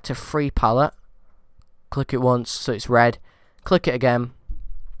 select a free palette, click it once so it's red, click it again,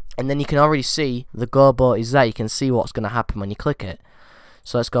 and then you can already see the gobo is there. You can see what's going to happen when you click it.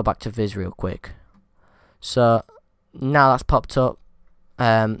 So let's go back to Viz real quick. So now that's popped up.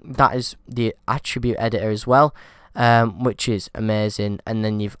 That is the attribute editor as well, which is amazing. And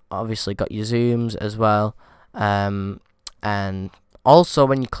then you've obviously got your zooms as well. And also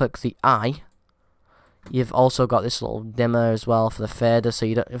when you click the eye, you've also got this little dimmer as well for the fader, so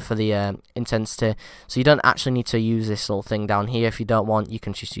you don't, for the intensity. So you don't actually need to use this little thing down here. If you don't want, you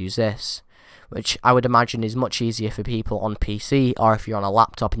can just use this, which I would imagine is much easier for people on PC, or if you're on a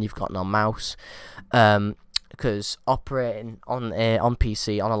laptop and you've got no mouse, because operating on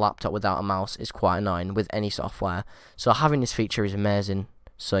PC on a laptop without a mouse is quite annoying with any software. So having this feature is amazing.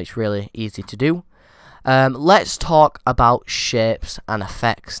 So it's really easy to do. Let's talk about shapes and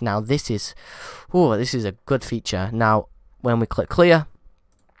effects. Now this is a good feature. Now when we click clear,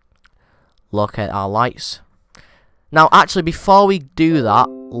 locate our lights. Now actually before we do that,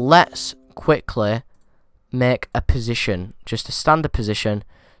 let's quickly make a position, just a standard position.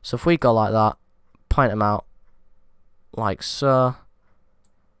 So if we go like that, point them out like so,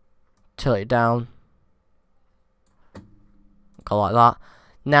 tilt it down, go like that.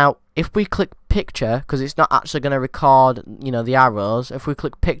 Now if we click picture, because it's not actually going to record, you know, the arrows, if we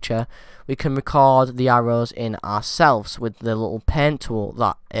click picture, we can record the arrows in ourselves with the little pen tool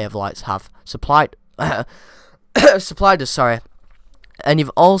that Avolites have supplied supplied us, sorry. And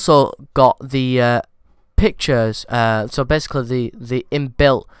you've also got the pictures, so basically the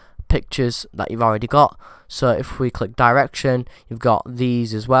inbuilt pictures that you've already got. So if we click direction, you've got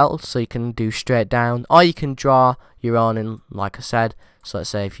these as well, so you can do straight down, or you can draw your own in, like I said. So let's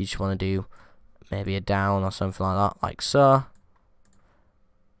say if you just want to do maybe a down or something like that, like so.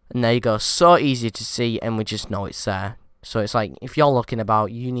 And there you go, so easy to see, and we just know it's there. So it's like, if you're looking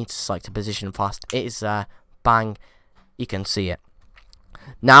about, you need to select a position fast, it is there, bang, you can see it.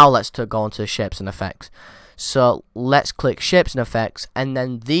 Now let's go on to shapes and effects. So let's click shapes and effects, and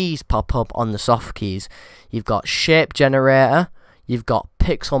then these pop up on the soft keys. You've got shape generator, you've got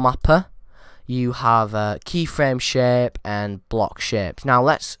pixel mapper, you have keyframe shape and block shapes. Now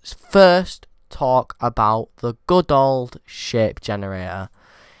let's first talk about the good old shape generator.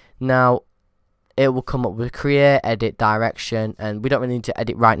 Now it will come up with create, edit, direction, and we don't really need to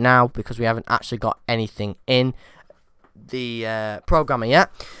edit right now because we haven't actually got anything in the programmer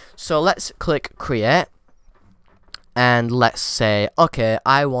yet. So let's click create, and let's say, okay,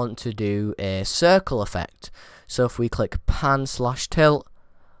 I want to do a circle effect. So if we click pan / tilt,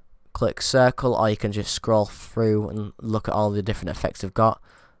 click circle, or you can just scroll through and look at all the different effects we've got.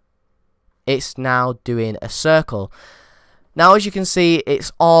 It's now doing a circle. Now as you can see,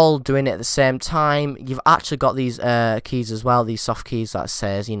 it's all doing it at the same time. You've actually got these keys as well, these soft keys that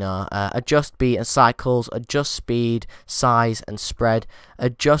says, you know, adjust beat and cycles, adjust speed, size and spread,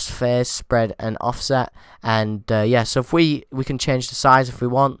 adjust phase, spread and offset. And yeah, so if we can change the size if we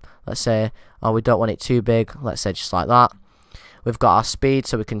want. Let's say, oh, we don't want it too big, let's say just like that. We've got our speed,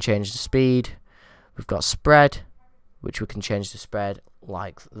 so we can change the speed. We've got spread, which we can change the spread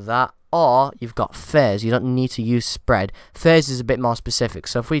like that. Or you've got phase, you don't need to use spread. Phase is a bit more specific,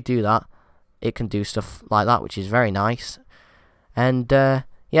 so if we do that, it can do stuff like that, which is very nice. And yeah,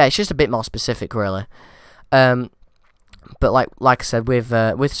 it's just a bit more specific really. But like I said,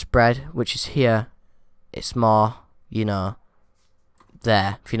 with spread, which is here, it's more, you know,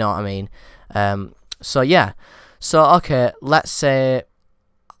 there, if you know what I mean. So yeah, so okay, let's say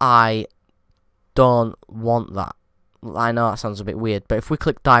I don't want that. I know that sounds a bit weird, but if we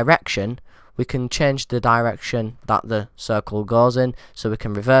click direction, we can change the direction that the circle goes in, so we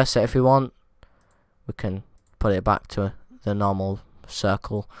can reverse it if we want. We can put it back to the normal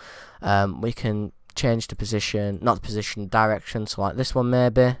circle. We can change the position, not the position, direction, so like this one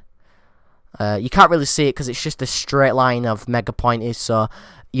maybe. You can't really see it because it's just a straight line of mega pointers, so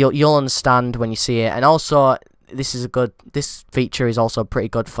you'll understand when you see it. And also, this feature is also pretty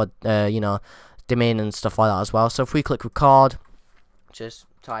good for you know, dimming and stuff like that as well. So if we click record, just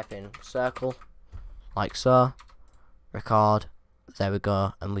type in circle like so, record, there we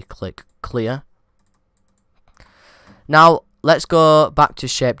go, and we click clear. Now let's go back to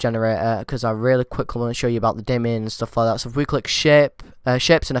shape generator because I really quickly want to show you about the dimming and stuff like that. So if we click shapes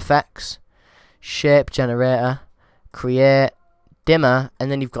and effects, shape generator, create, dimmer,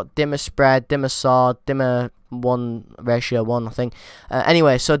 and then you've got dimmer spread, dimmer saw, dimmer 1:1, I think.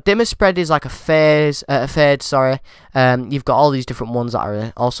 Anyway, so dimmer spread is like a fade, sorry. You've got all these different ones that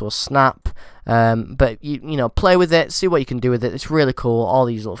are also a snap. But you know, play with it, see what you can do with it. It's really cool. All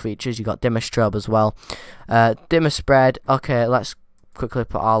these little features. You got dimmer strobe as well. Dimmer spread. Okay, let's quickly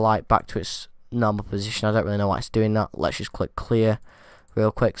put our light back to its normal position. I don't really know why it's doing that. Let's just click clear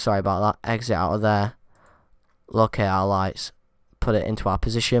real quick. Sorry about that. Exit out of there. Locate our lights. Put it into our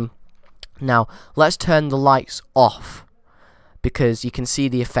position. Now let's turn the lights off because you can see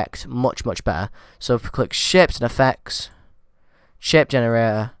the effect much better. So if we click shapes and effects, shape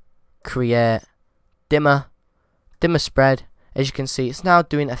generator, create, dimmer spread, as you can see it's now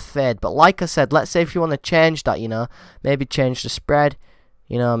doing a fade. But like I said, let's say if you want to change that, you know, maybe change the spread,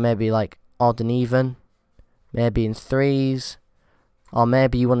 you know, maybe like odd and even, maybe in threes, or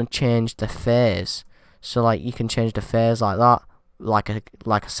maybe you want to change the phase. So like you can change the phase like that. Like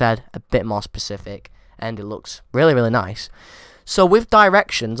I said, a bit more specific, and it looks really nice. So with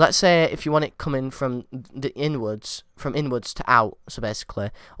directions, let's say if you want it coming from the inwards to out, so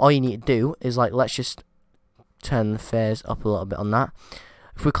basically all you need to do is, like, let's just turn the phase up a little bit on that.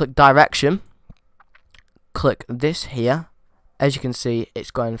 If we click direction, click this here, as you can see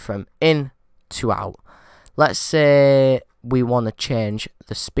it's going from in to out. Let's say we want to change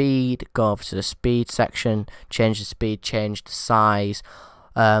the speed, go over to the speed section, change the speed, change the size.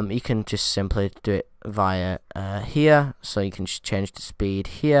 You can just simply do it via here, so you can just change the speed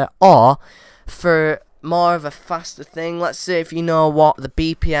here. Or for more of a faster thing, let's say if you know what the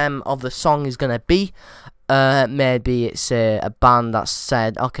BPM of the song is going to be, maybe it's a band that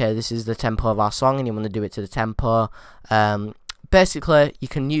said, okay, this is the tempo of our song, and you want to do it to the tempo. Basically, you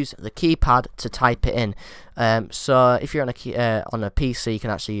can use the keypad to type it in. So if you're on a PC, you can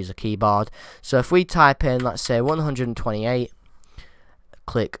actually use a keyboard. So if we type in, let's say 128,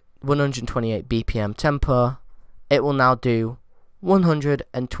 click 128 BPM tempo, it will now do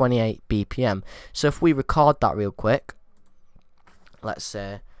 128 BPM. So if we record that real quick, let's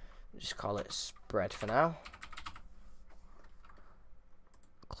say, just call it spread for now.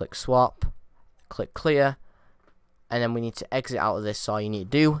 Click swap, click clear. And then we need to exit out of this, so all you need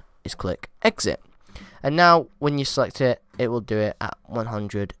to do is click exit. And now when you select it, it will do it at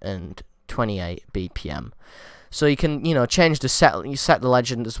 128 BPM. So you can, you know, change the you set the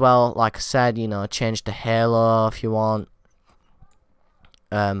legend as well. Like I said, you know, change the halo if you want.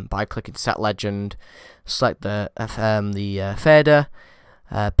 By clicking set legend, select the fader,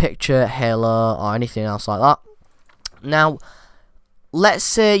 picture, halo, or anything else like that. Now, let's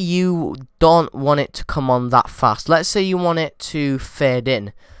say you don't want it to come on that fast. Let's say you want it to fade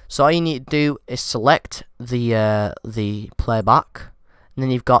in. So all you need to do is select the playback, and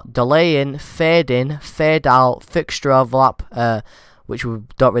then you've got delay in, fade out, fixture overlap, which we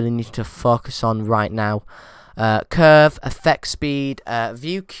don't really need to focus on right now. Curve, effect speed,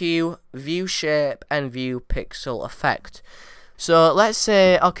 view Q, view shape, and view pixel effect. So let's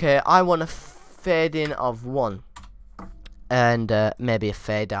say, okay, I want a fade in of 1. And maybe a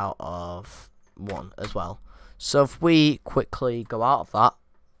fade out of 1 as well. So if we quickly go out of that,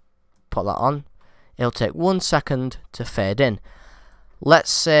 put that on, it'll take 1 second to fade in.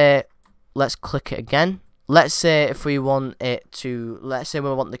 Let's click it again. Let's say if we want it to, let's say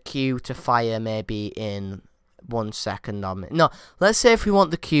we want the cue to fire maybe in 1 second. No, let's say if we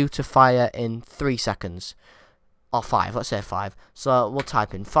want the cue to fire in 3 seconds. Or 5, let's say 5. So we'll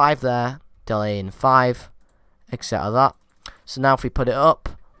type in 5 there, delay in 5, exit out of that. So now if we put it up,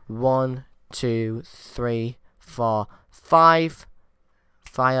 1, 2, 3, 4, 5,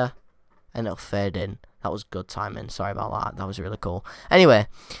 fire, and it'll fade in. That was good timing. Sorry about that. That was really cool. Anyway,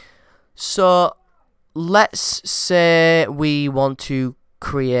 so let's say we want to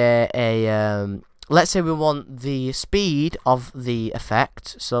create a let's say we want the speed of the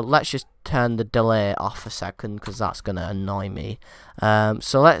effect, so let's just turn the delay off a second because that's gonna annoy me.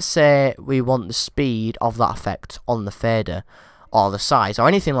 So let's say we want the speed of that effect on the fader or the size or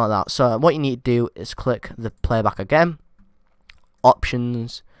anything like that. So what you need to do is click the playback again,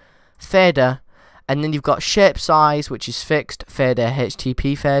 options, fader, and then you've got shape size, which is fixed, fader,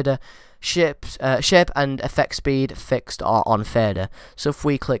 HTP fader, shape and effect speed fixed or on fader. So if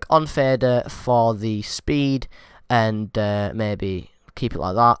we click on fader for the speed and maybe keep it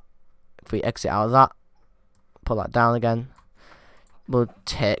like that, if we exit out of that, pull that down again, we'll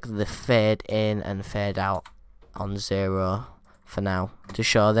take the fade in and fade out on 0 for now to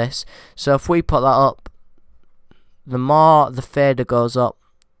show this. So if we put that up, the more the fader goes up,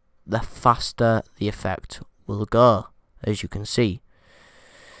 the faster the effect will go, as you can see.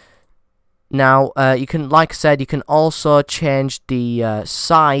 Now, you can, like I said, you can also change the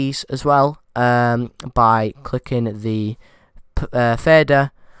size as well by clicking the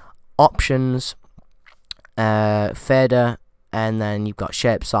fader, options, fader, and then you've got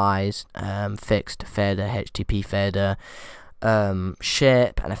shape size, fixed, fader, HTP fader,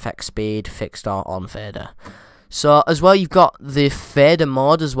 shape and effect speed, fixed or on fader. So as well, you've got the fader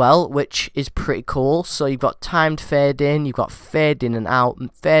mode as well, which is pretty cool. So you've got timed fade in, you've got fade in and out,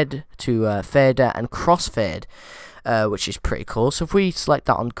 fade to fader, and crossfade, which is pretty cool. So if we select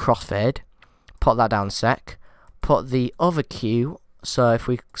that on crossfade, put that down a sec, put the other cue. So if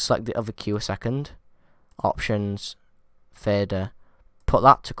we select the other cue a second, options, fader, put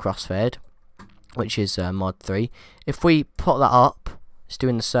that to crossfade, which is mod 3. If we put that up, it's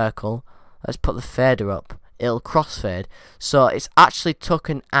doing the circle. Let's put the fader up. It'll crossfade, so it's actually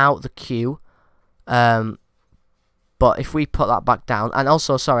taken out the cue, but if we put that back down, and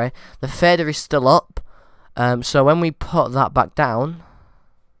also sorry, the fader is still up, so when we put that back down,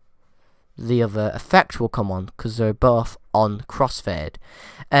 the other effect will come on because they're both on crossfade,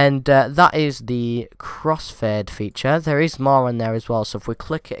 and that is the crossfade feature. There is more on there as well, so if we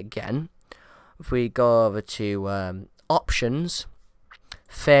click it again, if we go over to options,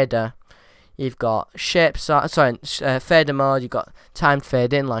 fader, you've got shape size, fader mode, you've got timed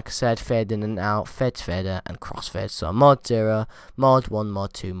fade in, like I said, fade in and out, fade to fader, and crossfade. So mod 0, mod 1,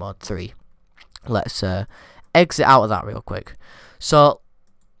 mod 2, mod 3. Let's exit out of that real quick. So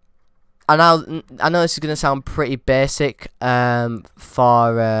I know this is going to sound pretty basic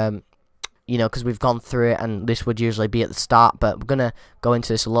for you know, because we've gone through it and this would usually be at the start, but we're going to go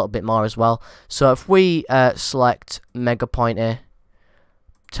into this a little bit more as well. So if we select mega pointer,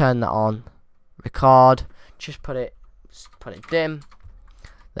 turn that on, record, just put it dim,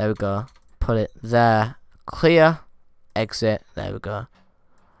 there we go, put it there, clear, exit, there we go.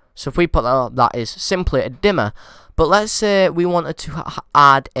 So if we put that up, that is simply a dimmer. But let's say we wanted to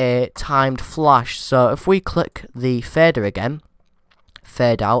add a timed flash. So if we click the fader again,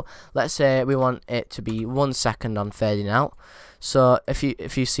 fade out, let's say we want it to be 1 second on fading out. So if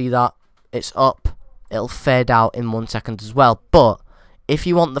you see that it's up, it'll fade out in 1 second as well. But if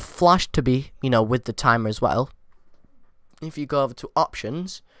you want the flash to be, you know, with the timer as well, if you go over to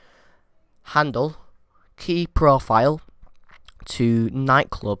options, handle, key profile to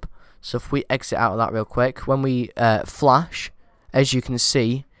nightclub. So if we exit out of that real quick, when we flash, as you can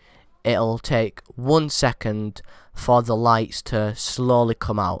see, it'll take 1 second for the lights to slowly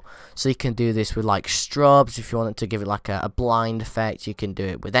come out. So you can do this with like strobes if you wanted to give it like a blind effect. You can do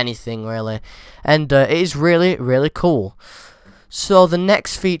it with anything really, and it is really, really cool. So the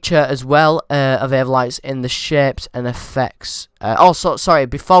next feature as well of Avolites in the shapes and effects. Also, sorry,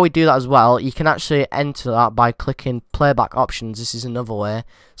 before we do that as well, you can actually enter that by clicking playback options. This is another way,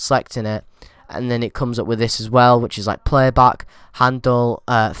 selecting it, and then it comes up with this as well, which is like playback, handle,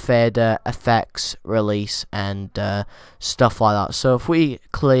 fader, effects, release, and stuff like that. So if we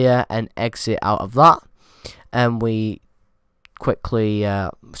clear and exit out of that, and we quickly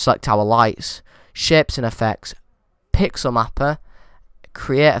select our lights, shapes and effects, pixel mapper,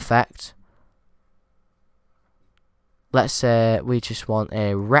 create effect. Let's say we just want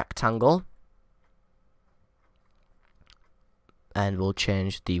a rectangle, and we'll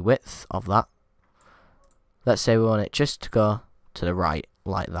change the width of that. Let's say we want it just to go to the right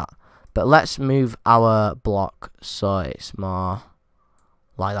like that, but let's move our block so it's more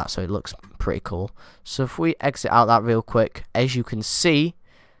like that, so it looks pretty cool. So if we exit out that real quick, as you can see,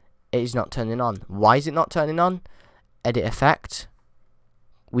 it is not turning on. Why is it not turning on? Edit effect,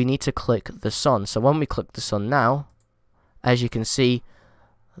 we need to click the sun. So when we click the sun now, as you can see,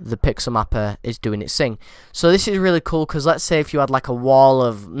 the pixel mapper is doing its thing. So this is really cool because let's say if you had like a wall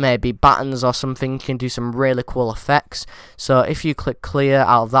of maybe buttons or something, you can do some really cool effects. So if you click clear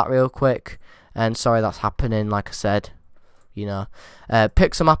out of that real quick, and sorry that's happening, like I said, you know,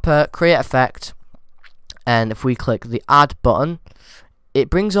 pixel mapper, create effect, and if we click the add button, it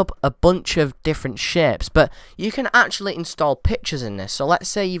brings up a bunch of different shapes, but you can actually install pictures in this. So let's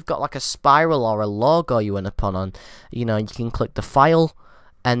say you've got like a spiral or a logo you want to put on, you know, you can click the file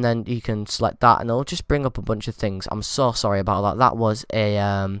and then you can select that and it'll just bring up a bunch of things. I'm so sorry about that. That was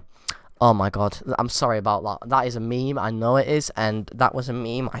a oh my god, I'm sorry about that. That is a meme, I know it is, and that was a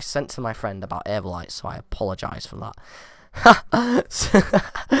meme I sent to my friend about Avolites, so I apologise for that.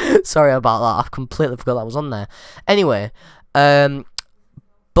 Sorry about that, I completely forgot that was on there. Anyway,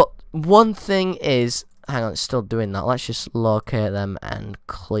 but one thing is, hang on, it's still doing that. Let's just locate them and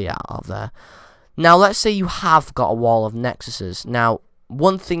clear out of there. Now, let's say you have got a wall of nexuses. Now,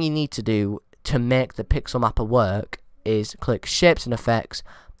 one thing you need to do to make the pixel mapper work is click Shapes and Effects,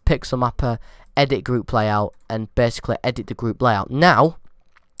 Pixel Mapper, Edit Group Layout, and basically edit the group layout. Now,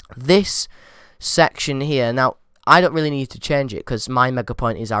 this section here, now, I don't really need to change it because my mega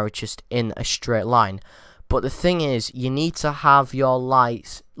pointers are just in a straight line. But the thing is, you need to have your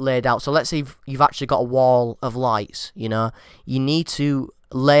lights laid out. So let's say you've actually got a wall of lights, you know. You need to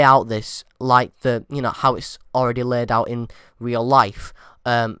lay out this like the, you know, how it's already laid out in real life.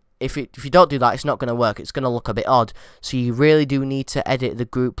 If you don't do that, it's not going to work. It's going to look a bit odd. So you really do need to edit the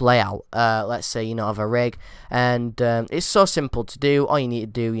group layout. Let's say, you know, of a rig. And it's so simple to do. All you need to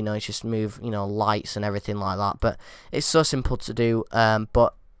do, you know, is just move, you know, lights and everything like that. But it's so simple to do.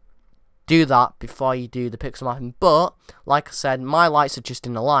 But do that before you do the pixel mapping. But like I said, my lights are just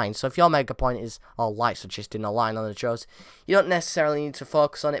in a line, so if your mega point is all lights are just in a line on the shows, you don't necessarily need to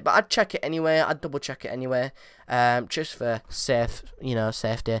focus on it, but I'd check it anyway. I'd double check it anyway, just for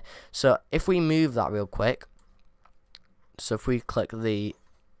safety. So if we move that real quick, so if we click the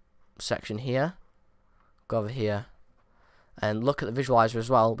section here, go over here and look at the visualizer as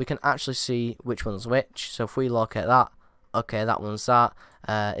well, we can actually see which one's which. So if we look at that, okay, that one's that.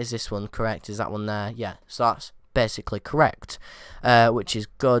 Is this one correct? Is that one there? Yeah, so that's basically correct, which is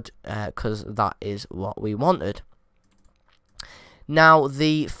good because that is what we wanted. Now,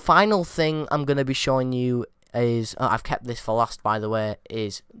 the final thing I'm going to be showing you is, I've kept this for last by the way,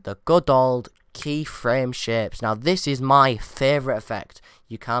 is the good old keyframe shapes. Now, this is my favourite effect.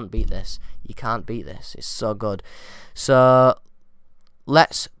 You can't beat this. You can't beat this. It's so good. So,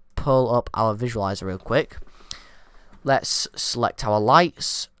 let's pull up our visualizer real quick. Let's select our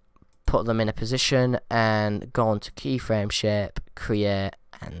lights, put them in a position, and go on to keyframe shape, create,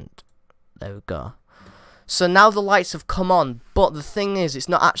 and there we go. So now the lights have come on, but the thing is, it's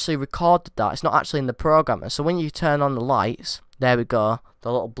not actually recorded that. It's not actually in the programmer. So when you turn on the lights, there we go,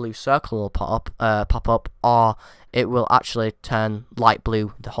 the little blue circle will pop up, or it will actually turn light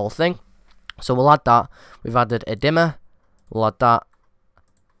blue, the whole thing. So we'll add that. We've added a dimmer. We'll add that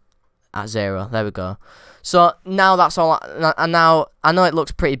at 0. There we go. So now that's all. And now I know it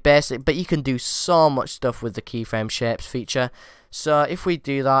looks pretty basic, but you can do so much stuff with the keyframe shapes feature. So if we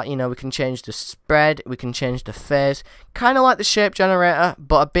do that, you know, we can change the spread, we can change the phase, kind of like the shape generator,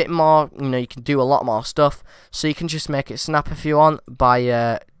 but a bit more. You know, you can do a lot more stuff. So you can just make it snap if you want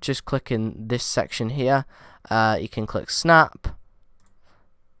by just clicking this section here. You can click snap.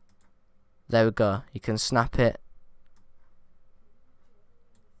 There we go. You can snap it.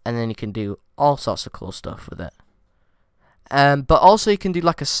 And then you can do all sorts of cool stuff with it. But also you can do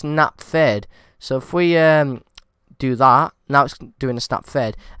like a snap fade. So if we do that, now it's doing a snap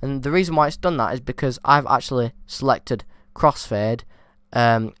fade. And the reason why it's done that is because I've actually selected crossfade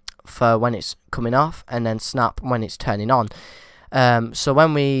for when it's coming off, and then snap when it's turning on. So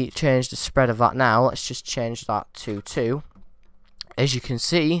when we change the spread of that now, let's just change that to 2. As you can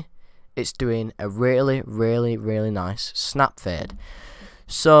see, it's doing a really, really, really nice snap fade.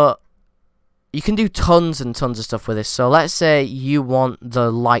 So you can do tons and tons of stuff with this. So let's say you want the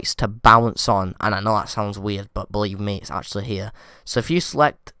lights to bounce on, and I know that sounds weird, but believe me, it's actually here. So if you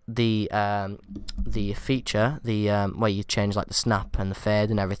select the feature, where you change like the snap and the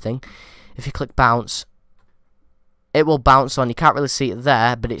fade and everything, if you click bounce, it will bounce on. You can't really see it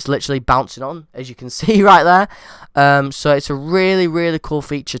there, but it's literally bouncing on, as you can see right there. So it's a really, really cool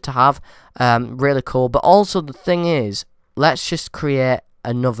feature to have. Really cool. But also the thing is, let's just create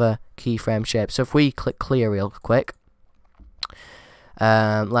another keyframe shape. So if we click clear real quick,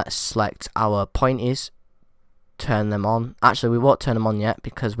 let's select our pointers, turn them on. Actually, we won't turn them on yet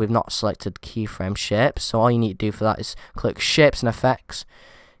because we've not selected keyframe shape. So all you need to do for that is click shapes and effects,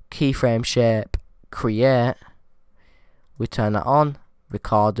 keyframe shape, create. We turn that on.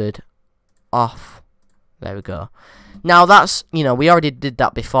 recorded, off. There we go. Now that's, you know, we already did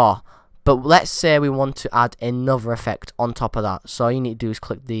that before. But let's say we want to add another effect on top of that. So all you need to do is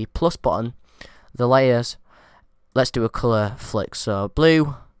click the plus button, the layers. Let's do a color flick. So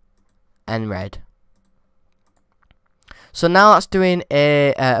blue and red. So now that's doing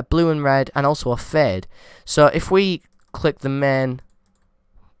a blue and red and also a fade. So if we click the main,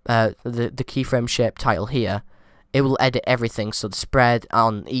 the keyframe shape title here, it will edit everything. So the spread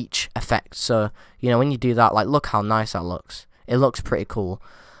on each effect. So, you know, when you do that, like, look how nice that looks. It looks pretty cool.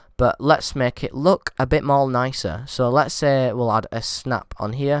 But let's make it look a bit more nicer. So let's say we'll add a snap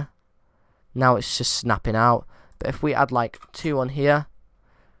on here. Now it's just snapping out. But if we add like 2 on here,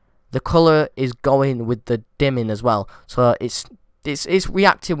 the color is going with the dimming as well. So it's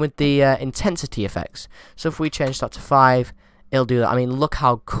reacting with the intensity effects. So if we change that to 5, it'll do that. I mean, look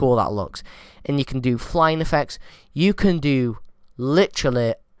how cool that looks. And you can do flying effects. You can do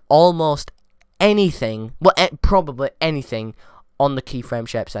literally almost anything. Well, probably anything on the keyframe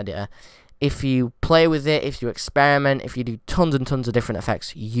shapes editor. If you play with it, if you experiment, if you do tons and tons of different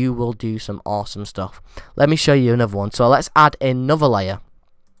effects, you will do some awesome stuff. Let me show you another one. So let's add another layer.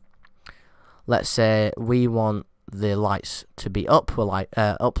 Let's say we want the lights to be up,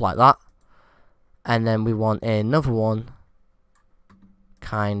 up like that, and then we want another one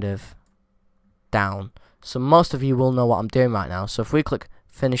kind of down. So most of you will know what I'm doing right now. So if we click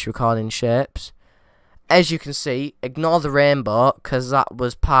finish recording shapes, as you can see, ignore the rainbow, because that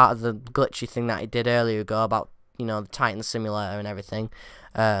was part of the glitchy thing that I did earlier ago about, you know, the Titan simulator and everything.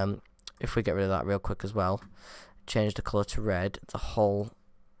 If we get rid of that real quick as well, change the color to red,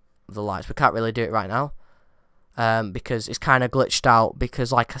 the lights. We can't really do it right now, because it's kind of glitched out,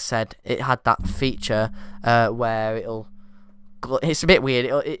 because like I said, it had that feature where it's a bit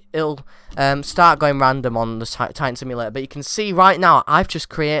weird. It'll start going random on the Titan simulator. But you can see right now I've just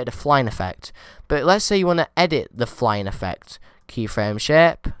created a flying effect. But let's say you want to edit the flying effect. Keyframe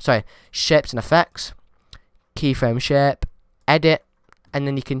shape, sorry, shapes and effects, keyframe shape, edit, and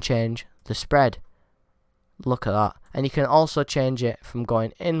then you can change the spread. Look at that. And you can also change it from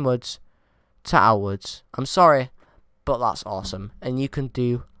going inwards to outwards. I'm sorry, but that's awesome. And you can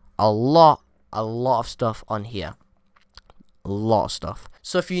do a lot of stuff on here. A lot of stuff.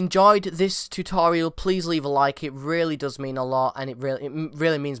 So if you enjoyed this tutorial, please leave a like. It really does mean a lot, and it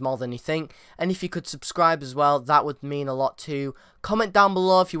really means more than you think. And if you could subscribe as well, that would mean a lot too. Comment down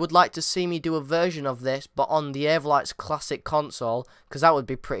below if you would like to see me do a version of this, but on the Avolites classic console, because that would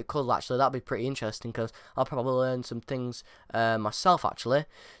be pretty cool actually. That'd be pretty interesting, because I'll probably learn some things myself actually.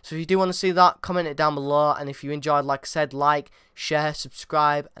 So if you do want to see that, comment it down below. And if you enjoyed, like I said, like, share,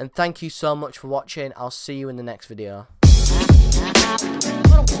 subscribe, and thank you so much for watching. I'll see you in the next video.